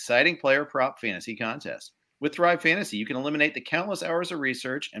Fantasy is an exciting player prop fantasy contest. With Thrive Fantasy, you can eliminate the countless hours of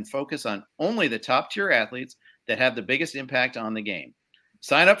research and focus on only the top-tier athletes that have the biggest impact on the game.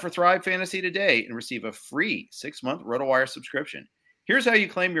 Sign up for Thrive Fantasy today and receive a free 6-month RotoWire subscription. Here's how you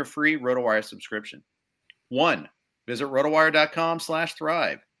claim your free RotoWire subscription. 1. Visit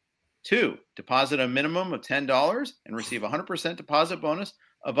rotowire.com/thrive. 2. Deposit a minimum of $10 and receive a 100% deposit bonus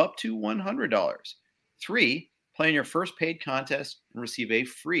of up to $100. 3. Play in your first paid contest and receive a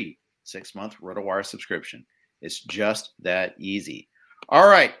free 6-month RotoWire subscription. It's just that easy. All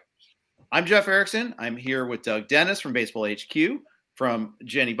right. I'm Jeff Erickson. I'm here with Doug Dennis from Baseball HQ, from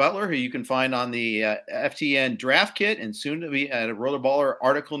Jenny Butler, who you can find on the FTN draft kit and soon to be at a Rollerballer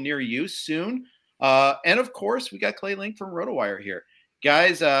article near you soon. And of course, we got Clay Link from RotoWire here.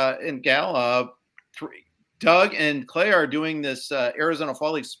 Guys and gal, Doug and Clay are doing this Arizona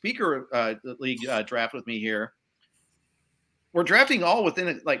Fall League Speaker League draft with me here. We're drafting all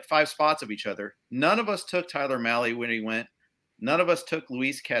within like 5 spots of each other. None of us took Tyler Mahle when he went. None of us took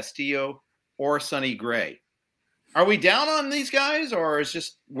Luis Castillo or Sonny Gray. Are we down on these guys, or is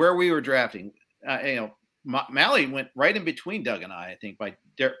just where we were drafting? Mahle went right in between Doug and I think, by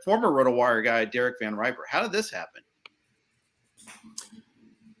former RotoWire guy Derek Van Riper. How did this happen?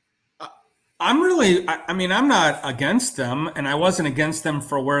 I'm not against them, and I wasn't against them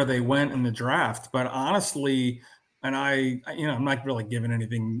for where they went in the draft. But honestly, and I'm not really giving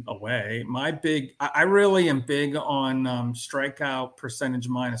anything away. I really am big on strikeout percentage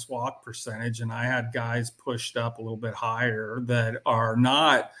minus walk percentage, and I had guys pushed up a little bit higher that are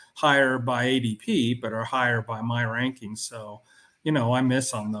not higher by ADP, but are higher by my rankings. So, I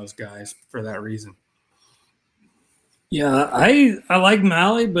miss on those guys for that reason. Yeah, I like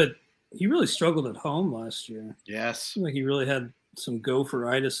Mahle, but he really struggled at home last year. Yes. Like he really had some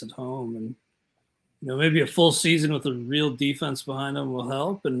gopheritis at home, and maybe a full season with a real defense behind him will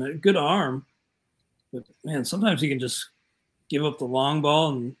help, and a good arm. But man, sometimes he can just give up the long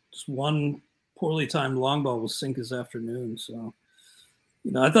ball, and just one poorly timed long ball will sink his afternoon. So,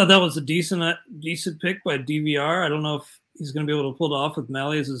 I thought that was a decent pick by DVR. I don't know if he's going to be able to pull it off with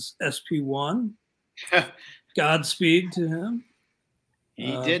Mahle as his SP1. Godspeed to him.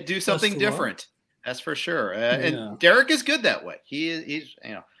 He did do something different. That's for sure. And Derek is good that way. He's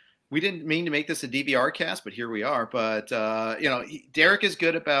we didn't mean to make this a DVR cast, but here we are. But Derek is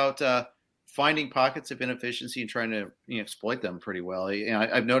good about finding pockets of inefficiency and trying to exploit them pretty well.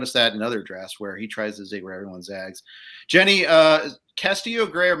 I've noticed that in other drafts where he tries to zig where everyone zags. Jenny, Castillo,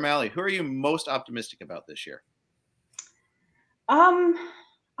 Gray, or Mahle, who are you most optimistic about this year?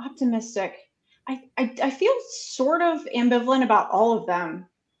 Optimistic. I feel sort of ambivalent about all of them.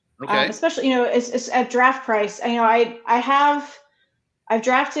 Okay. Especially, it's at draft price. I've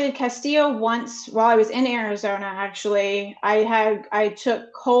drafted Castillo once while I was in Arizona. Actually, I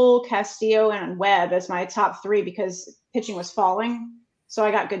took Cole, Castillo, and Webb as my top 3 because pitching was falling, so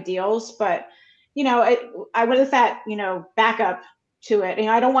I got good deals. But I went with that backup to it.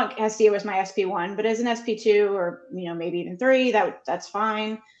 I don't want Castillo as my SP1, but as an SP2 or maybe even 3, that's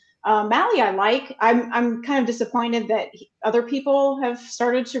fine. Mahle, I like. I'm kind of disappointed that other people have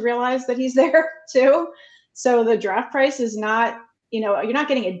started to realize that he's there too. So the draft price is not, you're not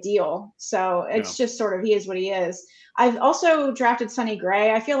getting a deal. So it's just sort of, he is what he is. I've also drafted Sonny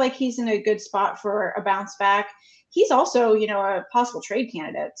Gray. I feel like he's in a good spot for a bounce back. He's also, a possible trade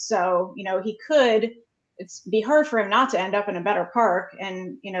candidate. So, he could, be hard for him not to end up in a better park,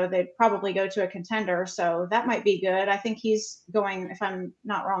 and they'd probably go to a contender, so that might be good. I think he's going, if I'm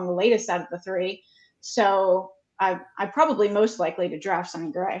not wrong, the latest out of the 3, so I'm probably most likely to draft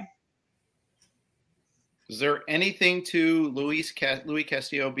Sonny Gray. Is there anything to Luis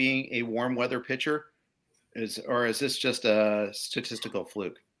Castillo being a warm weather pitcher, or is this just a statistical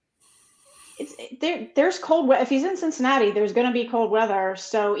fluke? There's cold weather. If he's in Cincinnati, there's going to be cold weather.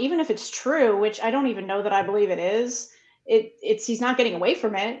 So even if it's true, which I don't even know that I believe it is, he's not getting away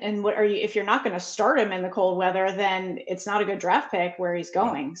from it. And if you're not going to start him in the cold weather, then it's not a good draft pick where he's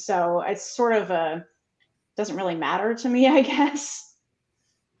going. So it's sort of doesn't really matter to me, I guess.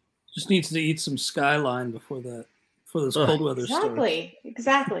 Just needs to eat some Skyline before this cold weather starts.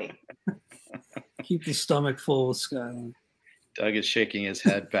 Exactly. Keep the stomach full with Skyline. Doug is shaking his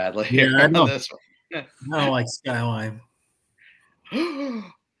head badly here on this one. I don't like Skyline.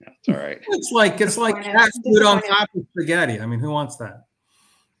 That's all right. It's like cat food on top of spaghetti. I mean, who wants that?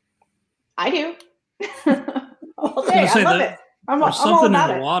 I do. All day. I love it. There's something in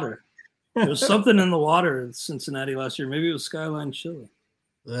the water. There's something in the water in Cincinnati last year. Maybe it was Skyline chili.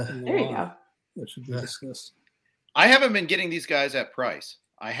 There you go. That should be discussed. I haven't been getting these guys at price.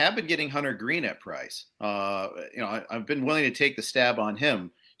 I have been getting Hunter Green at price. I've been willing to take the stab on him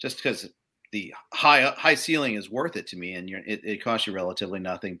just because the high ceiling is worth it to me, and it costs you relatively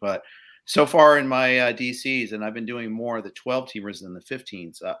nothing. But so far in my DCs, and I've been doing more of the 12-teamers than the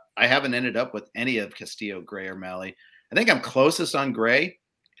 15s, I haven't ended up with any of Castillo, Gray, or Mahle. I think I'm closest on Gray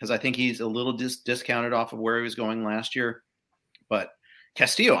because I think he's a little discounted off of where he was going last year. But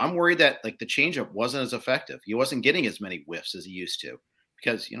Castillo, I'm worried that the changeup wasn't as effective. He wasn't getting as many whiffs as he used to.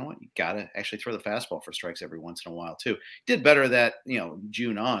 Because you know what, you gotta actually throw the fastball for strikes every once in a while too. Did better that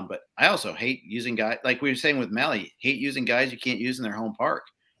June on, but I also hate using guys like we were saying with Mahle. Hate using guys you can't use in their home park.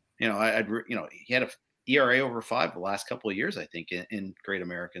 He had a ERA over 5 the last couple of years, I think, in Great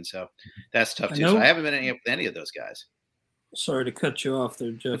American. So that's tough too. So I haven't been ending up with any of those guys. Sorry to cut you off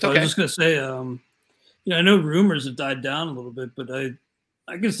there, Jeff. It's okay. I was just gonna say, I know rumors have died down a little bit, but I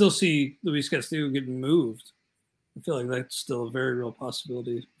I can still see Luis Castillo getting moved. I feel like that's still a very real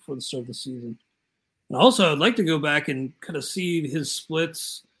possibility before the start of the season. And also, I'd like to go back and kind of see his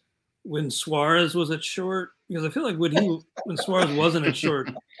splits when Suarez was at short, because I feel like when Suarez wasn't at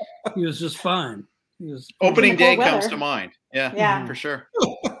short, he was just fine. He was opening day comes to mind. Yeah, for sure.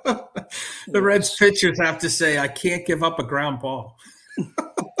 The Reds pitchers have to say, I can't give up a ground ball.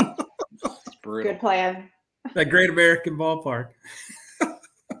 It's brutal. good plan. That Great American Ballpark.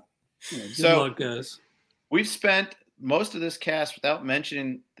 good So- luck, guys. We've spent most of this cast without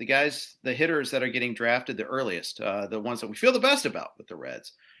mentioning the hitters that are getting drafted the earliest, the ones that we feel the best about with the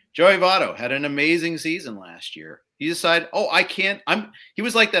Reds. Joey Votto had an amazing season last year. He decided, he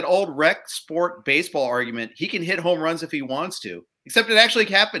was like that old rec sport baseball argument. He can hit home runs if he wants to, except it actually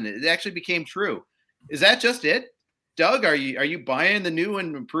happened. It actually became true. Is that just it? Doug, are you buying the new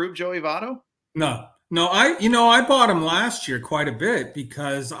and improved Joey Votto? No, I bought him last year quite a bit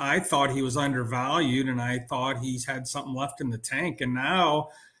because I thought he was undervalued and I thought he's had something left in the tank. And now,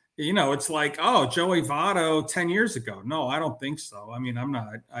 it's like, oh, Joey Votto 10 years ago. No, I don't think so. I mean,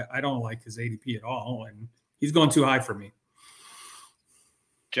 I don't like his ADP at all. And he's going too high for me.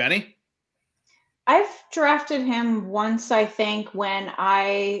 Jenny? I've drafted him once, I think, when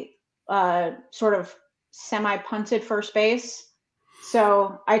I sort of semi-punted first base.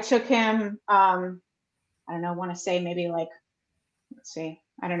 So I took him, I want to say maybe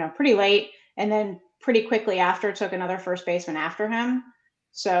pretty late. And then pretty quickly after took another first baseman after him.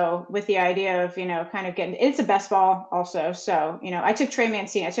 So with the idea of, kind of it's a best ball also. So, I took Trey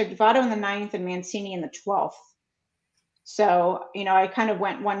Mancini. I took Votto in the 9th and Mancini in the 12th. So, I kind of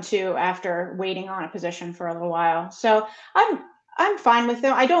went 1-2 after waiting on a position for a little while. So I'm fine with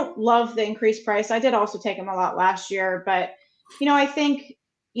them. I don't love the increased price. I did also take him a lot last year, but I think,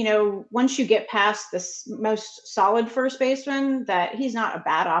 once you get past this most solid first baseman, that he's not a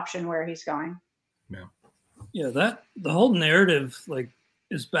bad option where he's going. No. Yeah, the whole narrative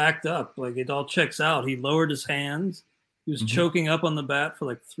is backed up. It all checks out. He lowered his hands. He was choking up on the bat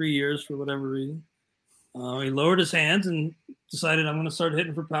for 3 years for whatever reason. He lowered his hands and decided I'm going to start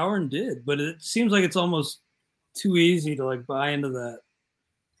hitting for power and did. But it seems like it's almost too easy to buy into that.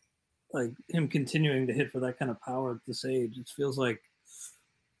 Him continuing to hit for that kind of power at this age. It feels like,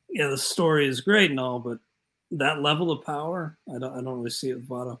 the story is great and all, but that level of power, I don't really see it with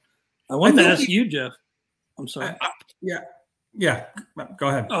Votto. I wanted to ask you, Jeff. I'm sorry. Yeah. Go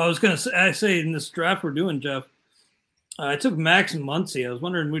ahead. Oh, I was going to say in this draft we're doing, Jeff, I took Max Muncy. I was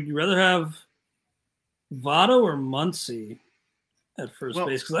wondering, would you rather have Votto or Muncy at first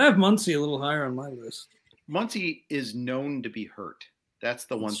base? Because I have Muncy a little higher on my list. Muncy is known to be hurt. That's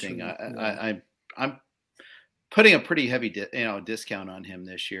the one thing. I'm putting a pretty heavy discount on him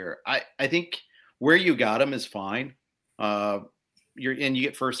this year. I think where you got him is fine. You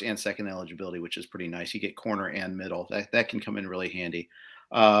get first and second eligibility, which is pretty nice. You get corner and middle. That can come in really handy.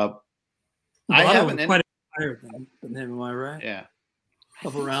 I haven't quite higher than him. Am I right? Yeah,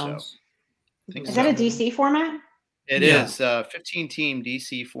 couple rounds. Is that a DC format? It is 15-team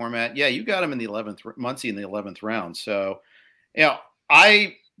DC format. Yeah, you got him in the 11th, Muncy in the 11th round. So,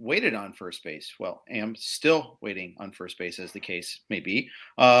 I waited on first base. Well, am still waiting on first base, as the case may be.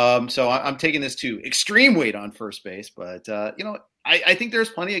 So I'm taking this to extreme wait on first base. But, I think there's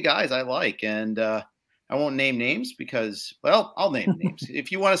plenty of guys I like. And I won't name names because, I'll name names.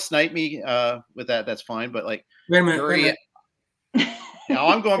 If you want to snipe me with that, that's fine. But, wait a minute. No,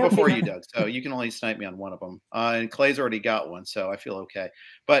 I'm going before you, Doug. So you can only snipe me on one of them. And Clay's already got one, so I feel okay.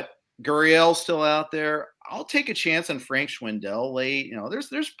 But Gurriel's still out there. I'll take a chance on Frank Schwindel late.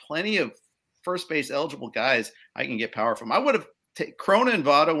 There's plenty of first base eligible guys I can get power from. I would have Crona and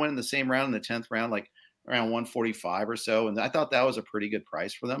Votto went in the same round in the 10th round, around 145 or so. And I thought that was a pretty good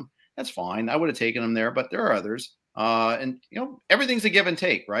price for them. That's fine. I would have taken them there, but there are others. Everything's a give and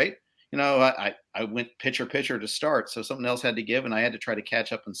take, right? I went pitcher to start, so something else had to give, and I had to try to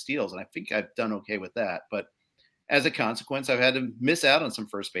catch up on steals, and I think I've done okay with that. But as a consequence, I've had to miss out on some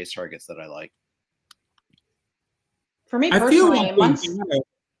first base targets that I like. For me personally,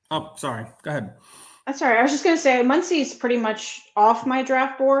 oh, sorry. Go ahead. That's all right. I was just going to say Muncy's pretty much off my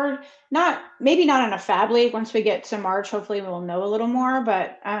draft board. Maybe not in a fab league. Once we get to March, hopefully we'll know a little more.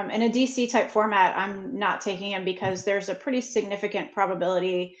 But in a DC type format, I'm not taking him because there's a pretty significant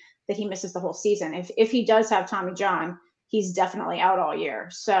probability that he misses the whole season. If he does have Tommy John, he's definitely out all year.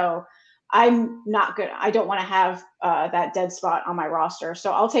 So I'm not good. I don't want to have that dead spot on my roster.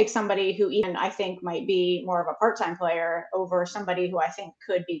 So I'll take somebody who even I think might be more of a part-time player over somebody who I think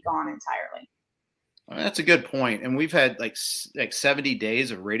could be gone entirely. That's a good point. And we've had like 70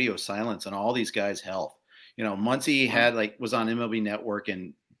 days of radio silence on all these guys' health. Muncy was on MLB Network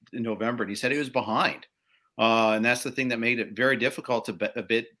in November, and he said he was behind. And that's the thing that made it very difficult to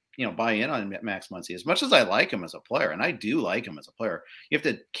buy in on Max Muncy. As much as I like him as a player, and I do like him as a player, you have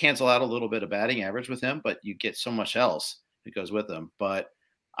to cancel out a little bit of batting average with him, but you get so much else that goes with him. But,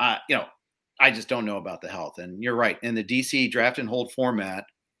 I just don't know about the health. And you're right. In the DC draft and hold format,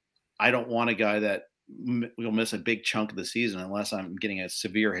 I don't want a guy that will miss a big chunk of the season unless I'm getting a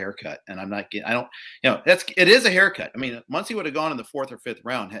severe haircut. And it is a haircut. I mean, Muncy would have gone in the 4th or 5th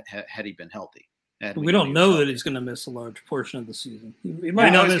round had he been healthy. We don't know that he's going to miss a large portion of the season. He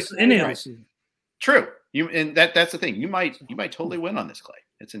might not miss any of the season. True. That's the thing. You might totally win on this, Clay.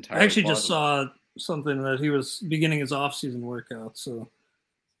 It's entirely. I actually just saw something that he was beginning his off-season workout. So,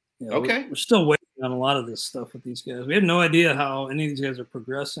 okay, we're still waiting on a lot of this stuff with these guys. We have no idea how any of these guys are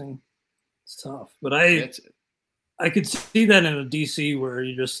progressing. It's tough, but I could see that in a DC where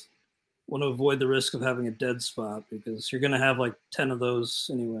you just want to avoid the risk of having a dead spot because you're going to have like 10 of those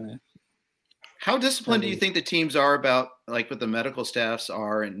anyway. How disciplined do you think the teams are about what the medical staffs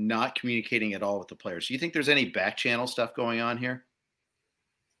are and not communicating at all with the players? Do you think there's any back channel stuff going on here?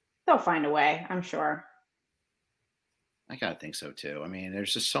 They'll find a way, I'm sure. I gotta think so too. I mean,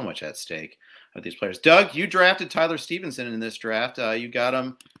 there's just so much at stake with these players. Doug, you drafted Tyler Stevenson in this draft. You got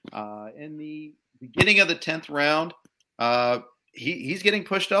him in the beginning of the 10th round. He's getting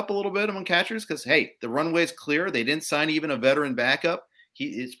pushed up a little bit among catchers because, hey, the runway's clear. They didn't sign even a veteran backup.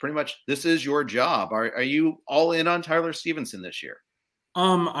 It's pretty much, this is your job. Are you all in on Tyler Stevenson this year?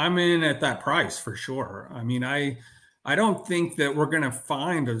 I'm in at that price for sure. I mean, I don't think that we're going to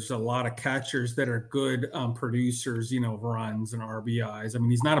find there's a lot of catchers that are good producers, runs and RBIs. I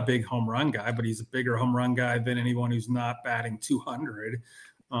mean, he's not a big home run guy, but he's a bigger home run guy than anyone who's not batting 200.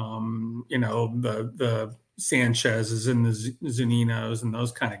 The Sanchez's and the Zuninos and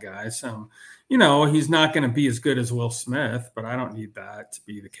those kind of guys. He's not going to be as good as Will Smith, but I don't need that to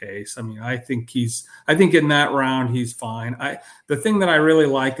be the case. I mean, I think in that round, he's fine. The thing that I really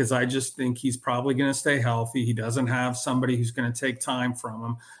like is I just think he's probably going to stay healthy. He doesn't have somebody who's going to take time from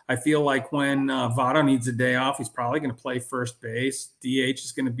him. I feel like when Votto needs a day off, he's probably going to play first base. DH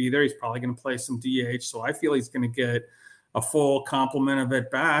is going to be there. He's probably going to play some DH. So I feel he's going to get a full complement of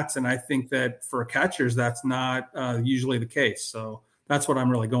at-bats. And I think that for catchers, that's not usually the case. So that's what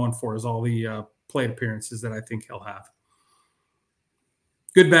I'm really going for is all the plate appearances that I think he'll have.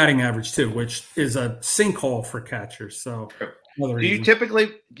 Good batting average too, which is a sinkhole for catchers. So do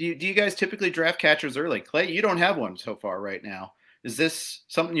you guys typically draft catchers early? Clay, you don't have one so far right now. Is this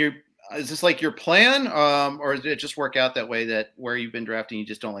something is this like your plan? Or did it just work out that way that where you've been drafting, you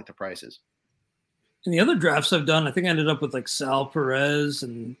just don't like the prices? In the other drafts I've done, I think I ended up with like Sal Perez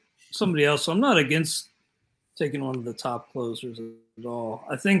and somebody else. So I'm not against taking one of the top closers at all.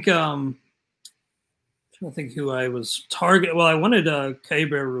 I think I'm trying to think who I was targeting. Well, I wanted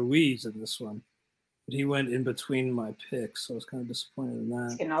Keibert Ruiz in this one, but he went in between my picks, so I was kind of disappointed in that.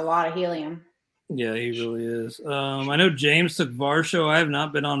 He's getting a lot of helium. Yeah, he really is. I know James took Varsho. I have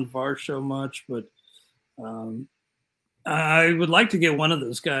not been on Varsho much, but I would like to get one of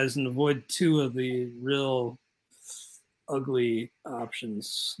those guys and avoid two of the real ugly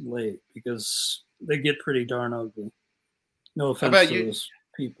options late because they get pretty darn ugly. No offense to those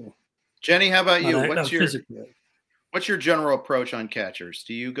people. Jenny, how about you? What's your general approach on catchers?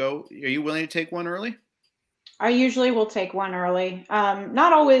 Are you willing to take one early? I usually will take one early.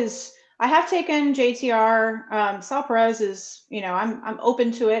 Not always. I have taken JTR. Sal Perez is, I'm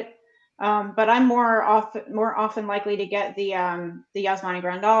open to it. But I'm more often likely to get the Yasmani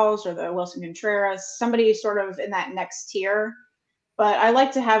Grandals or the Wilson Contreras, somebody sort of in that next tier. But I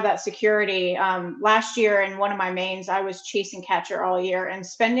like to have that security. Last year in one of my mains, I was chasing catcher all year and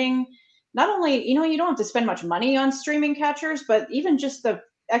spending not only, you don't have to spend much money on streaming catchers, but even just the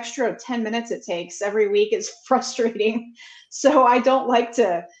extra 10 minutes it takes every week is frustrating. So I don't like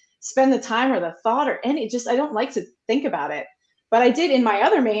to spend the time or the thought or I don't like to think about it. But I did in my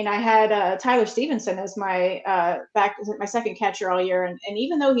other main, I had Tyler Stevenson as my second catcher all year. And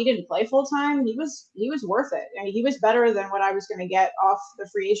even though he didn't play full time, he was worth it. I mean, he was better than what I was going to get off the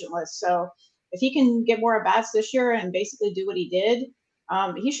free agent list. So if he can get more at-bats this year and basically do what he did,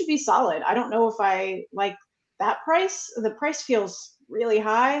 he should be solid. I don't know if I like that price. The price feels really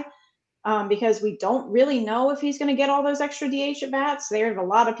high because we don't really know if he's going to get all those extra DH at-bats. There are a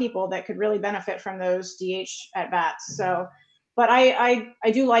lot of people that could really benefit from those DH at-bats. So. But I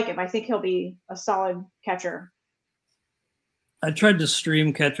do like him. I think he'll be a solid catcher. I tried to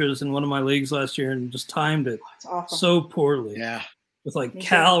stream catchers in one of my leagues last year and just timed it so poorly. Yeah. With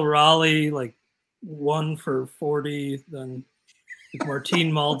Cal Raleigh, 1 for 40, then Like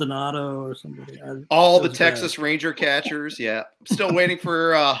Martin Maldonado or somebody. All the Texas Ranger catchers. Yeah. Still waiting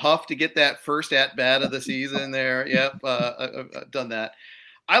for Huff to get that first at-bat of the season there. Yep. I've done that.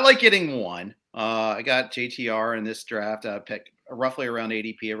 I like getting one. I got JTR in this draft. I picked roughly around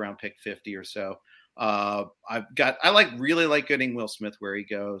ADP, around pick 50 or so. I really like getting Will Smith where he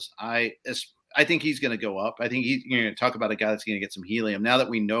goes. I think he's going to go up. I think you're going to talk about a guy that's going to get some helium. Now that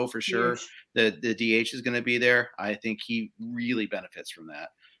we know for sure that the DH is going to be there, I think he really benefits from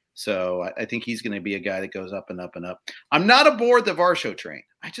that. So I think he's going to be a guy that goes up and up and up. I'm not aboard the Varsho train.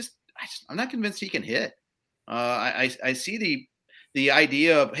 I'm not convinced he can hit. I see the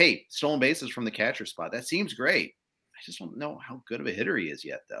idea of, hey, stolen bases from the catcher spot. That seems great. I just don't know how good of a hitter he is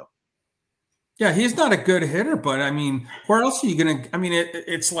yet, though. Yeah, he's not a good hitter, but I mean, where else are you going to? I mean,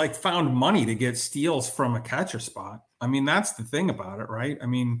 it's like found money to get steals from a catcher spot. I mean, that's the thing about it, right? I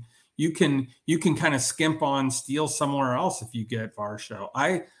mean, you can kind of skimp on steals somewhere else if you get Varsho.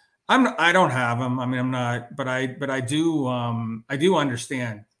 I don't have him. I mean, I'm not, but I do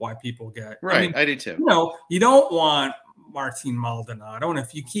understand why people get. Right, I mean, I do too. You don't want Martin Maldonado, and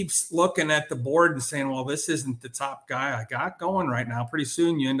if you keep looking at the board and saying, well, this isn't the top guy I got going right now, pretty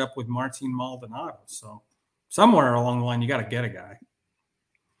soon you end up with Martin Maldonado. So somewhere along the line you got to get a guy.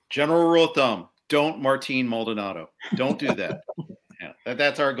 General rule of thumb, don't Martin Maldonado. Don't do that. Yeah,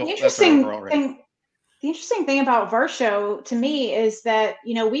 that's our goal. The interesting thing about Varsho to me is that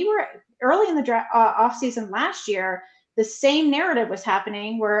we were early in the draft off season last year. The same narrative was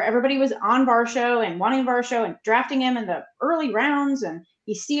happening where everybody was on Varsho and wanting Varsho and drafting him in the early rounds, and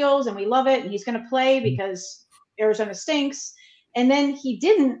he steals and we love it and he's going to play because Arizona stinks. And then he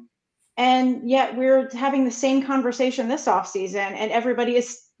didn't. And yet we're having the same conversation this offseason, and everybody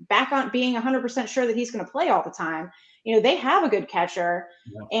is back on being 100% sure that he's going to play all the time. They have a good catcher,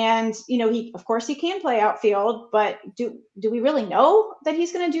 and of course he can play outfield, but do we really know that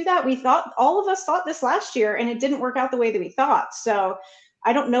he's going to do that? All of us thought this last year, and it didn't work out the way that we thought. So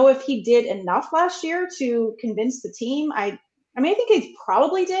I don't know if he did enough last year to convince the team. I think he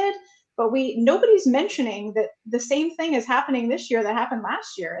probably did, but nobody's mentioning that the same thing is happening this year that happened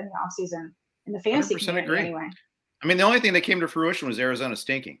last year in the offseason in the fantasy community anyway. I mean, the only thing that came to fruition was Arizona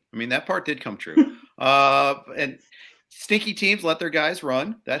stinking. I mean, that part did come true. And stinky teams let their guys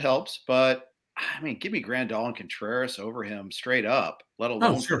run. That helps. But, I mean, give me Grandal and Contreras over him straight up, let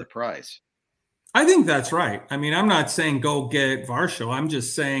alone for the price. I think that's right. I mean, I'm not saying go get Varsho. I'm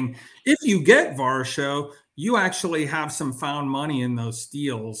just saying if you get Varsho, you actually have some found money in those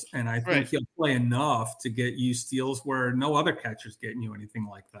steals. And I think he'll play enough to get you steals where no other catcher's getting you anything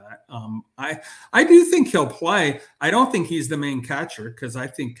like that. I do think he'll play. I don't think he's the main catcher because I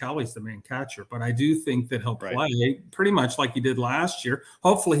think Kelly's the main catcher, but I do think that he'll play pretty much like he did last year.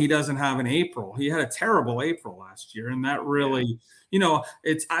 Hopefully he doesn't have an April. He had a terrible April last year, and that really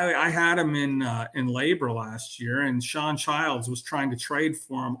I had him in labor last year, and Sean Childs was trying to trade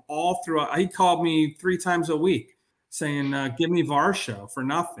for him all throughout. He called me 3 times a week saying, give me Varsho for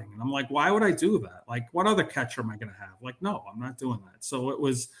nothing. And I'm like, why would I do that? Like, what other catcher am I going to have? Like, no, I'm not doing that. So it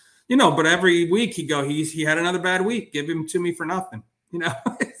was, but every week he had another bad week. Give him to me for nothing.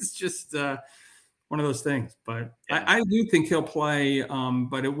 It's just one of those things. But I do think he'll play,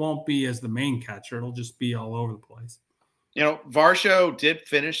 but it won't be as the main catcher. It'll just be all over the place. Varsho did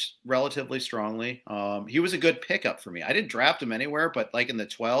finish relatively strongly. He was a good pickup for me. I didn't draft him anywhere, but like in the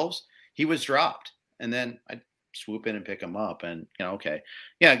 12s, he was dropped. And then I swoop in and pick him up and, okay.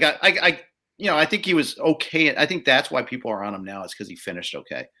 Yeah, I think he was okay. I think that's why people are on him now is because he finished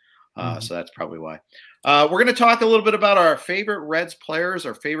okay. So that's probably why. We're going to talk a little bit about our favorite Reds players,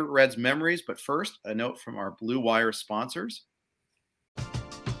 our favorite Reds memories. But first, a note from our Blue Wire sponsors.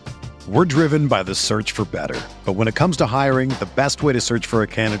 We're driven by the search for better. But when it comes to hiring, the best way to search for a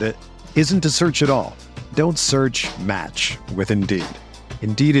candidate isn't to search at all. Don't search, match with Indeed.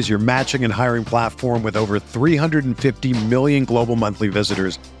 Indeed is your matching and hiring platform with over 350 million global monthly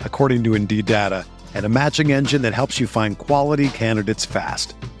visitors, according to Indeed data, and a matching engine that helps you find quality candidates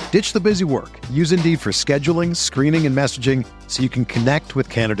fast. Ditch the busy work. Use Indeed for scheduling, screening, and messaging so you can connect with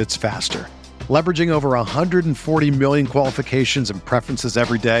candidates faster. Leveraging over 140 million qualifications and preferences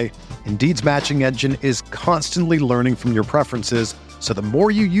every day, Indeed's matching engine is constantly learning from your preferences, so the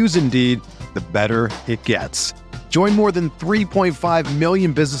more you use Indeed, the better it gets. Join more than 3.5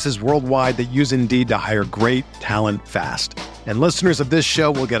 million businesses worldwide that use Indeed to hire great talent fast. And listeners of this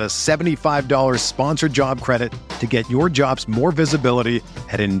show will get a $75 sponsored job credit to get your jobs more visibility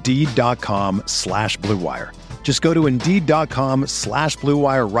at Indeed.com/Blue Wire. Just go to Indeed.com/Blue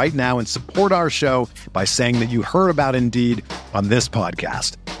Wire right now and support our show by saying that you heard about Indeed on this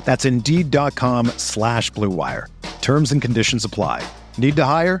podcast. That's Indeed.com/Blue Wire. Terms and conditions apply. Need to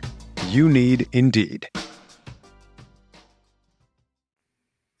hire? You need Indeed.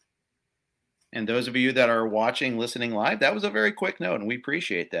 And those of you that are watching, listening live, that was a very quick note, and we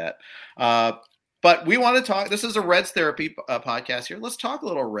appreciate that. But we want to talk. This is a Reds therapy podcast here. Let's talk a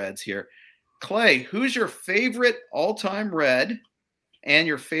little Reds here. Clay, who's your favorite all-time Red and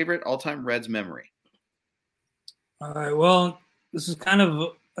your favorite all-time Reds memory? All right. Well, this is kind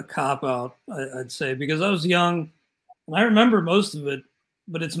of a cop-out, I'd say, because I was young, and I remember most of it,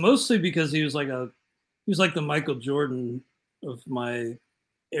 but it's mostly because he was like the Michael Jordan of my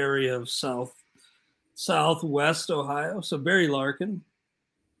area of Southwest Ohio. So Barry Larkin.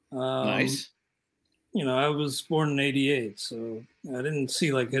 Nice. I was born in '88, so I didn't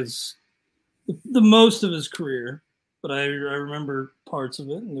see like the most of his career, but I remember parts of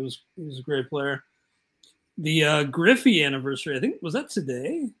it, and he was a great player. The Griffey anniversary, I think, was that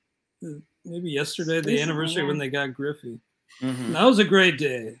today? Maybe yesterday, the anniversary when they got Griffey. Mm-hmm. That was a great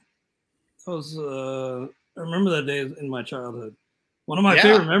day. That was I remember that day in my childhood. One of my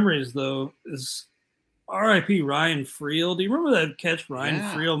favorite memories, though, is R.I.P. Ryan Friel. Do you remember that catch Ryan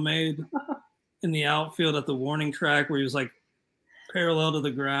Friel made in the outfield at the warning track where he was like parallel to the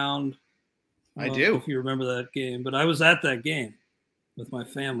ground? I do. If you remember that game. But I was at that game with my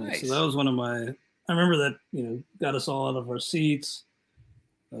family. Nice. So that was one of my – I remember that, got us all out of our seats.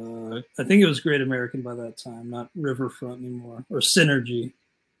 I think it was Great American by that time, not Riverfront anymore, or Synergy.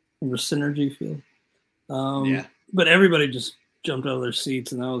 Remember Synergy Field? But everybody just jumped out of their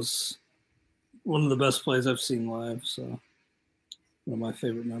seats, and that was one of the best plays I've seen live. So one of my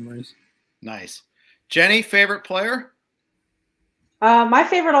favorite memories. Nice. Jenny, favorite player? My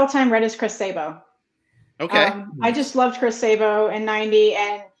favorite all-time Red is Chris Sabo. Okay. I just loved Chris Sabo in '90,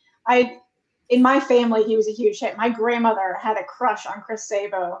 and in my family, he was a huge hit. My grandmother had a crush on Chris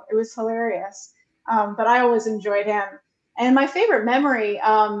Sabo. It was hilarious, but I always enjoyed him. And my favorite memory,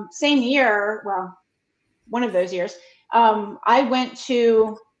 same year, well, one of those years, I went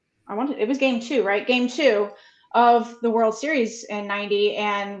to, it was game 2, right? Game 2 of the World Series in '90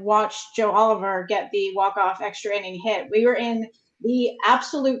 and watched Joe Oliver get the walk-off extra inning hit. We were in the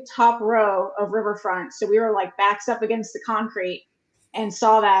absolute top row of Riverfront. So we were like backs up against the concrete and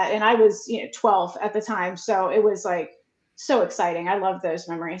saw that. And I was 12 at the time. So it was like so exciting. I love those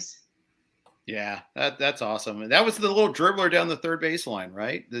memories. Yeah, that's awesome. And that was the little dribbler down the third baseline,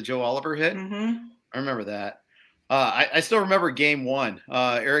 right? The Joe Oliver hit. Mm-hmm. I remember that. I still remember game 1.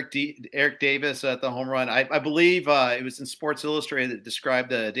 Eric Davis at the home run. I believe it was in Sports Illustrated that described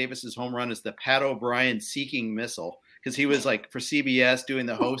Davis's home run as the Pat O'Brien seeking missile, because he was like for CBS doing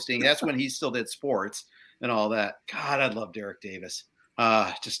the hosting. That's when he still did sports and all that. God, I loved Eric Davis.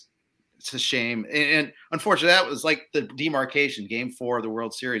 Just it's a shame. And unfortunately, that was like the demarcation, game 4 of the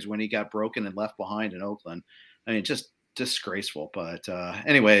World Series, when he got broken and left behind in Oakland. I mean, just disgraceful. But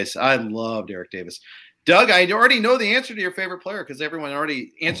anyways, I loved Eric Davis. Doug, I already know the answer to your favorite player because everyone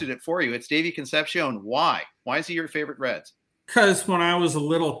already answered it for you. It's Davey Concepcion. Why? Why is he your favorite Reds? Because when I was a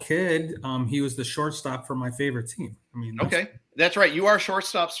little kid, he was the shortstop for my favorite team. I mean, that's right. You are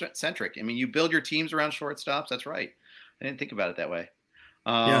shortstop centric. I mean, you build your teams around shortstops. That's right. I didn't think about it that way.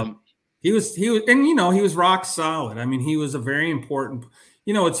 He was, and he was rock solid. I mean, he was a very important.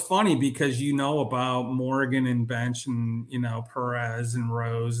 It's funny because about Morgan and Bench and Perez and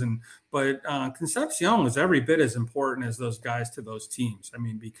Rose but Concepcion was every bit as important as those guys to those teams. I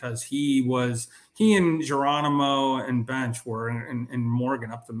mean, because he and Geronimo and Bench were and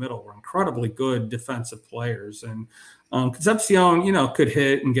Morgan up the middle were incredibly good defensive players, and Concepcion could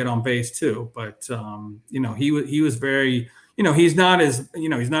hit and get on base too, but he was very he's not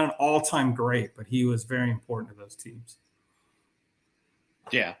an all-time great, but he was very important to those teams.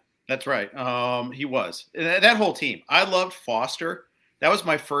 Yeah, that's right. He was. That whole team. I loved Foster. That was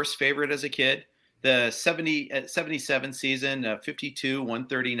my first favorite as a kid. The 77 season, 52,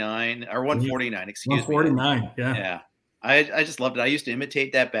 139, or 149, excuse 149, me. 149, yeah. I just loved it. I used to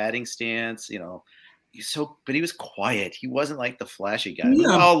imitate that batting stance, but he was quiet. He wasn't like the flashy guy. Yeah. We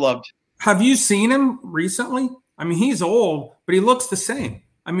all loved. Have you seen him recently? I mean, he's old, but he looks the same.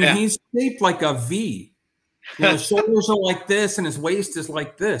 I mean, he's shaped like a V. His shoulders are like this and his waist is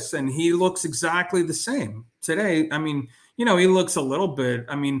like this, and he looks exactly the same today. I mean, he looks a little bit,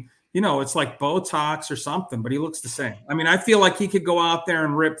 it's like Botox or something, but he looks the same. I mean, I feel like he could go out there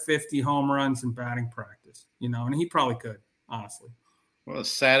and rip 50 home runs in batting practice, and he probably could, honestly. One of the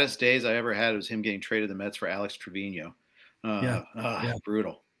saddest days I ever had was him getting traded to the Mets for Alex Trevino.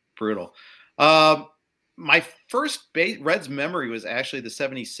 Brutal. My first Reds memory was actually the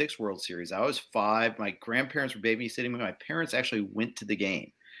 76 World Series. I was 5. My grandparents were babysitting me. My parents actually went to the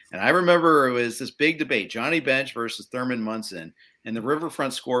game. And I remember it was this big debate, Johnny Bench versus Thurman Munson. And the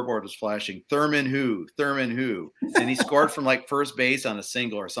Riverfront scoreboard was flashing Thurman who. And he scored from like first base on a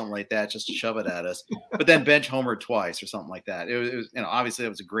single or something like that, just to shove it at us. But then Bench homered twice or something like that. It was obviously it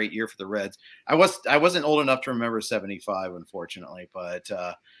was a great year for the Reds. I wasn't old enough to remember 75, unfortunately, but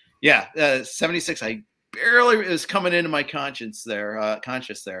 76, I barely was coming into my conscious there.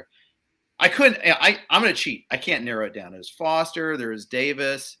 I couldn't, I'm going to cheat. I can't narrow it down. There's Foster, there's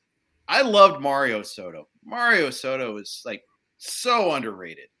Davis. I loved Mario Soto. Mario Soto is like so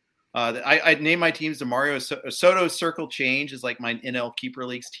underrated. I'd name my teams to Mario Soto Circle Change is like my NL Keeper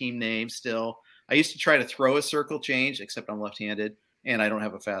League's team name still. I used to try to throw a circle change, except I'm left-handed and I don't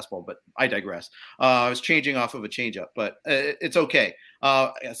have a fastball, but I digress. I was changing off of a changeup, but it's okay.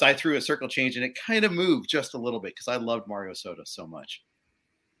 So I threw a circle change and it kind of moved just a little bit because I loved Mario Soto so much.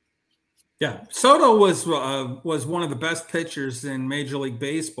 Yeah, Soto was one of the best pitchers in Major League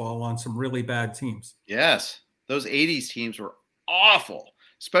Baseball on some really bad teams. Yes, those 80s teams were awful,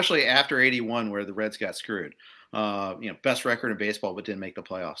 especially after 81 where the Reds got screwed. Best record in baseball, but didn't make the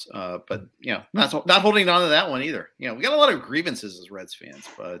playoffs. But not holding on to that one either. We got a lot of grievances as Reds fans,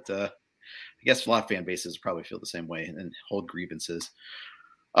 but I guess a lot of fan bases probably feel the same way and hold grievances.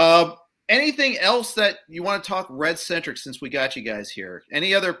 Anything else that you want to talk Red-centric since we got you guys here?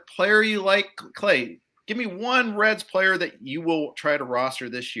 Any other player you like? Clay, give me one Reds player that you will try to roster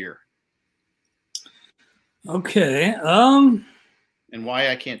this year. Okay. And why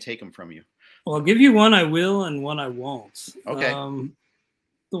I can't take him from you. Well, I'll give you one I will and one I won't. Okay.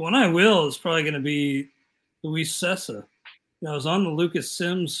 The one I will is probably going to be Luis Sessa. I was on the Lucas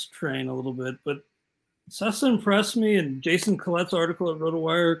Sims train a little bit, but Sessa impressed me, and Jason Collette's article at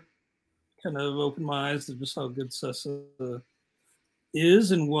RotoWire kind of opened my eyes to just how good Sessa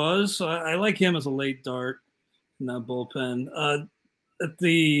is and was. So I like him as a late dart in that bullpen. At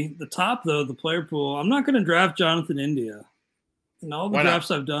the top, though, the player pool, I'm not going to draft Jonathan India. In all the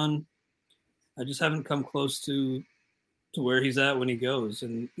drafts I've done, I just haven't come close to where he's at when he goes.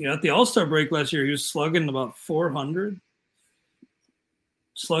 And, at the All-Star break last year, he was slugging about 400,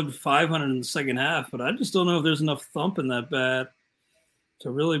 slugged 500 in the second half. But I just don't know if there's enough thump in that bat to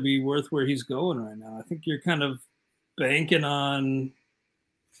really be worth where he's going right now. I think you're kind of banking on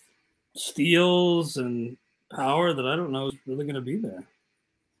steals and power that I don't know is really going to be there.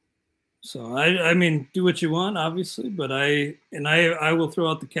 So I mean, do what you want, obviously, but I will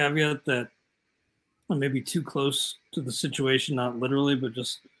throw out the caveat that I may be too close to the situation, not literally, but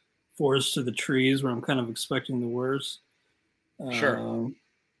just forest to the trees where I'm kind of expecting the worst. Sure.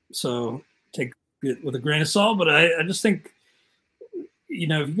 So take it with a grain of salt, but I just think,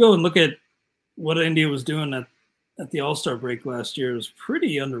 if you go and look at what India was doing at the All-Star break last year, it was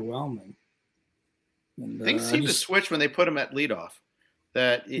pretty underwhelming. And, things seem to switch when they put him at leadoff.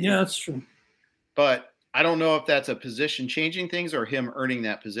 That's true. But I don't know if that's a position changing things or him earning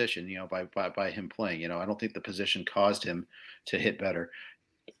that position, by him playing. I don't think the position caused him to hit better.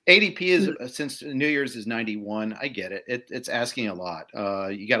 ADP is since New Year's is 91. I get it. It's asking a lot.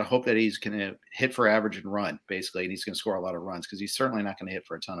 You got to hope that he's going to hit for average and run, basically, and he's going to score a lot of runs because he's certainly not going to hit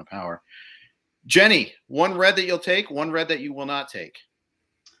for a ton of power. Jenny, one Red that you'll take, one Red that you will not take.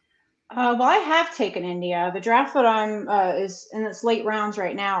 Well, I have taken India. The draft that I'm is in its late rounds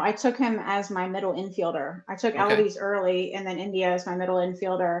right now. I took him as my middle infielder. I took Albies early, and then India as my middle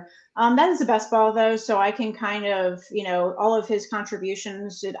infielder. That is the best ball, though, so I can kind of, all of his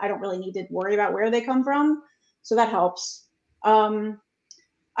contributions, I don't really need to worry about where they come from, so that helps. I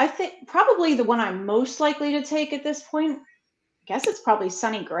think probably the one I'm most likely to take at this point, I guess it's probably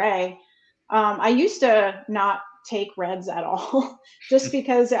Sonny Gray. I used to not take Reds at all just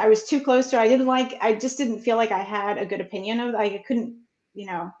because I was too close to it. I just didn't feel like I had a good opinion of I couldn't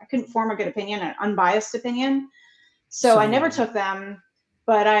form a good opinion, an unbiased opinion. So I never took them,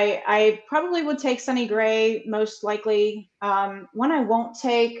 but I probably would take Sonny Gray most likely. One I won't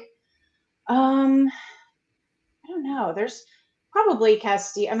take, I don't know. There's probably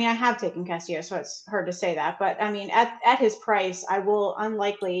Castillo. I mean, I have taken Castillo, so it's hard to say that. But I mean, at his price, it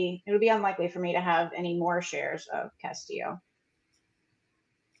would be unlikely for me to have any more shares of Castillo.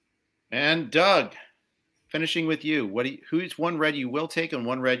 And Doug, finishing with you, who's one Red you will take and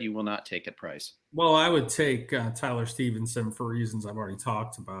one Red you will not take at price? Well, I would take Tyler Stevenson for reasons I've already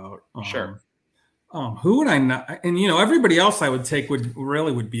talked about. Sure. Who would I not? And everybody else I would take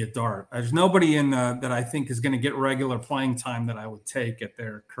would be a dart. There's nobody in that I think is going to get regular playing time that I would take at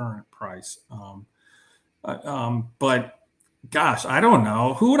their current price. But gosh, I don't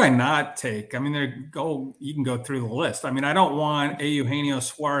know. Who would I not take? I mean, you can go through the list. I mean, I don't want Eugenio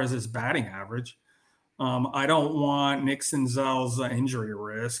Suarez's batting average. I don't want Nick Senzel's injury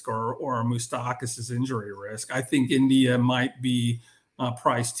risk or Moustakas' injury risk. I think India might be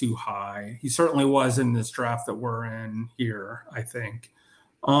priced too high. He certainly was in this draft that we're in here, I think.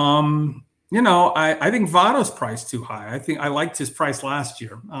 I think Votto's priced too high. I think I liked his price last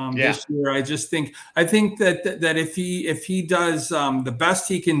year. This year, I think that if he does the best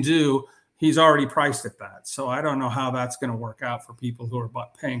he can do, he's already priced at that. So I don't know how that's going to work out for people who are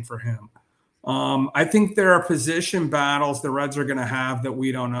paying for him. I think there are position battles the Reds are going to have that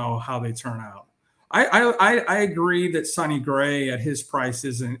we don't know how they turn out. I agree that Sonny Gray at his price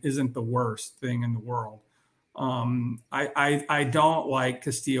isn't the worst thing in the world. I don't like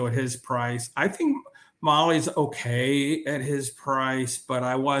Castillo at his price. I think Molly's okay at his price, but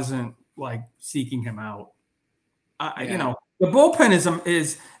I wasn't like seeking him out. The bullpen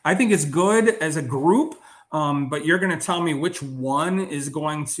is I think it's good as a group. But you're going to tell me which one is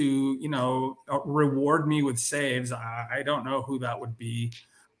going to, reward me with saves. I don't know who that would be.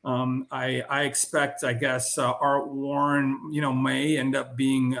 I expect, I guess, Art Warren, may end up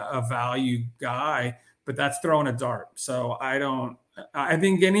being a value guy, but that's throwing a dart. So I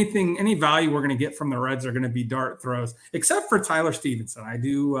think any value we're going to get from the Reds are going to be dart throws, except for Tyler Stevenson. I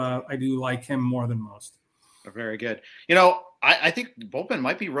do like him more than most. Very good. I think the bullpen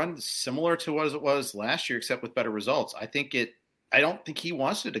might be run similar to what it was last year, except with better results. I don't think he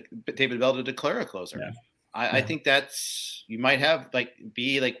wants David Bell to declare a closer. Yeah. I think you might have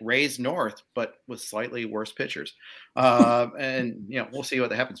be Rays North, but with slightly worse pitchers. And we'll see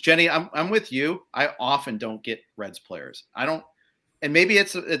what happens. Jenny, I'm with you. I often don't get Reds players. I don't, and maybe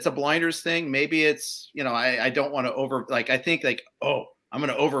it's a blinders thing. Maybe it's, I don't want to I think I'm going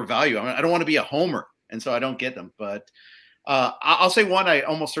to overvalue. I don't want to be a homer. And so I don't get them, but I'll say one I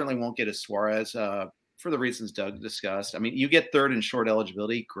almost certainly won't get is Suarez for the reasons Doug discussed. I mean, you get third and short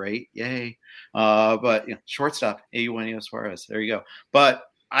eligibility, great, yay. But shortstop, Eugenio Suarez, there you go. But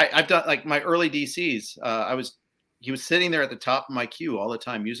I've done my early DCs. He was sitting there at the top of my queue all the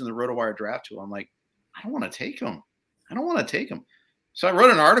time using the RotoWire draft tool. I'm like, I don't want to take him. So I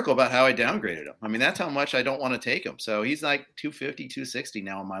wrote an article about how I downgraded him. I mean, that's how much I don't want to take him. So he's like 250, 260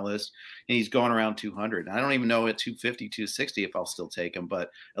 now on my list, and he's going around 200. I don't even know at 250, 260 if I'll still take him,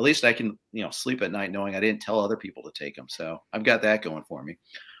 but at least I can, sleep at night knowing I didn't tell other people to take him. So I've got that going for me.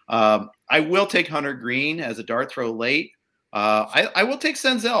 I will take Hunter Green as a dart throw late. I will take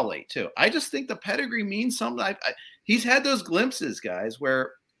Senzel late too. I just think the pedigree means something. He's had those glimpses, guys,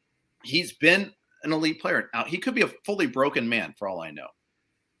 where he's been an elite player. Now, he could be a fully broken man for all I know.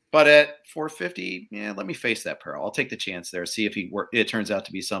 But at 450, let me face that peril. I'll take the chance there, see if it turns out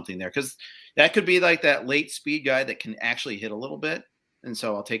to be something there. Because that could be like that late speed guy that can actually hit a little bit. And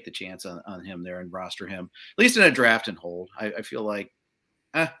so I'll take the chance on him there and roster him, at least in a draft and hold. I feel like,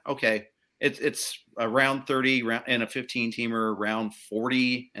 okay. It's a round 30 and a 15-teamer, round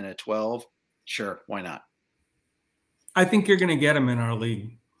 40 and a 12. Sure, why not? I think you're going to get him in our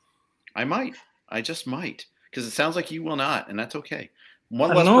league. I might. I just might, because it sounds like you will not, and that's okay.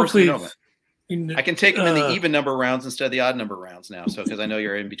 One less person know. I can take them in the even number rounds instead of the odd number rounds now, so because I know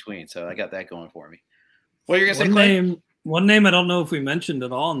you're in between, so I got that going for me. What are you going to say, Clay? One name I don't know if we mentioned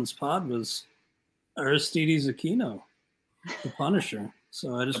at all in this pod was Aristides Aquino, the Punisher.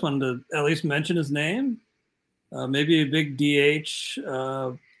 So I just wanted to at least mention his name. Maybe a big DH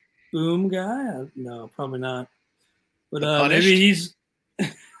boom guy. No, probably not. But maybe he's –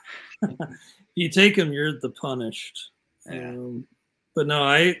 you take him, you're the punished. Yeah. But no,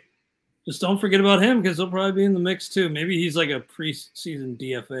 I just don't forget about him because he'll probably be in the mix too. Maybe he's like a preseason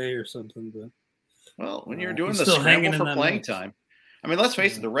DFA or something. But well, when you're doing the scramble for playing time, I mean, let's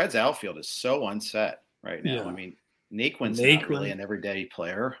face it, the Reds outfield is so unset right now. Yeah. I mean, Naquin's not really an everyday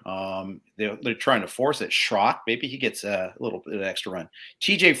player. They're trying to force it. Schrock, maybe he gets a little bit of extra run.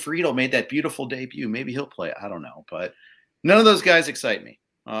 TJ Friedel made that beautiful debut. Maybe he'll play. I don't know, but none of those guys excite me.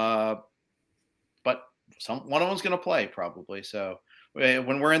 But one of them's going to play probably. So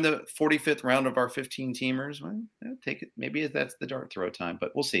when we're in the 45th round of our 15 teamers, take it. Maybe that's the dart throw time,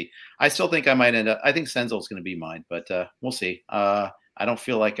 but we'll see. I still think I might end up. I think Senzel's going to be mine, but we'll see. I don't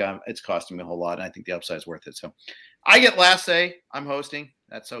feel like it's costing me a whole lot, and I think the upside is worth it. So I get last say. I'm hosting.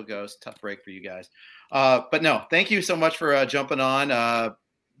 That's so it goes. Tough break for you guys. But no, thank you so much for jumping on.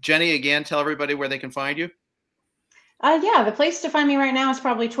 Jenny, again, tell everybody where they can find you. Yeah, the place to find me right now is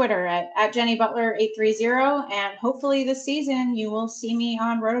probably Twitter at Jenny Butler 830, and hopefully this season you will see me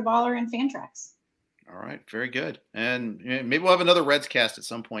on Rotoballer and Fantrax. All right, very good, and maybe we'll have another Reds cast at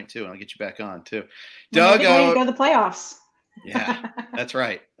some point too, and I'll get you back on too. Doug, go to the playoffs. Yeah, that's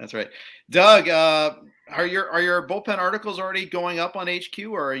right. That's right. Doug, are your bullpen articles already going up on HQ,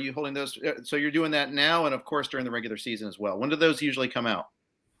 or are you holding those? So you're doing that now, and of course during the regular season as well. When do those usually come out?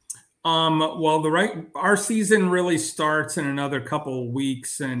 Well, our season really starts in another couple of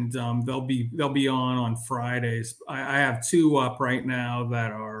weeks, and they'll be on Fridays. I have 2 up right now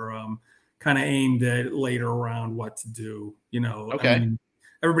that are kind of aimed at later around what to do. Okay. I mean,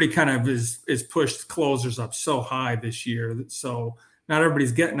 everybody kind of is pushed closers up so high this year, so not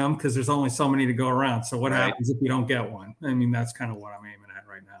everybody's getting them because there's only so many to go around. So what happens if you don't get one? I mean, that's kind of what I'm aiming at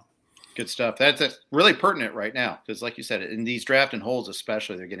right now. Good stuff. That's really pertinent right now because, like you said, in these draft and holds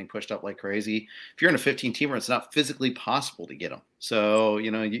especially, they're getting pushed up like crazy. If you're in a 15-teamer, it's not physically possible to get them. So,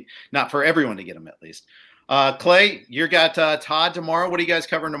 not for everyone to get them at least. Clay, you got Todd tomorrow. What are you guys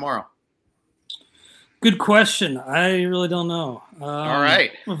covering tomorrow? Good question. I really don't know. All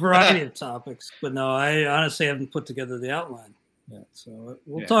right. A variety of topics, but no, I honestly haven't put together the outline yet. So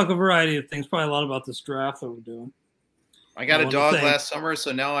we'll talk a variety of things, probably a lot about this draft that we're doing. I got a dog last summer,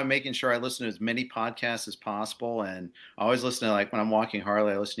 so now I'm making sure I listen to as many podcasts as possible. And I always listen to, like, when I'm walking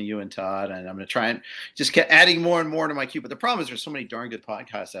Harley, I listen to you and Todd, and I'm going to try and just get adding more and more to my queue. But the problem is there's so many darn good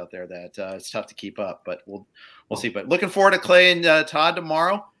podcasts out there that it's tough to keep up, but we'll see. But looking forward to Clay and Todd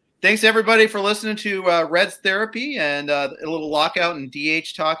tomorrow. Thanks, everybody, for listening to Reds Therapy and a little Lockout and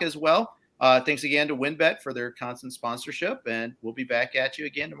DH talk as well. Thanks again to WinBet for their constant sponsorship, and we'll be back at you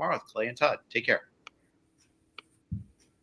again tomorrow with Clay and Todd. Take care.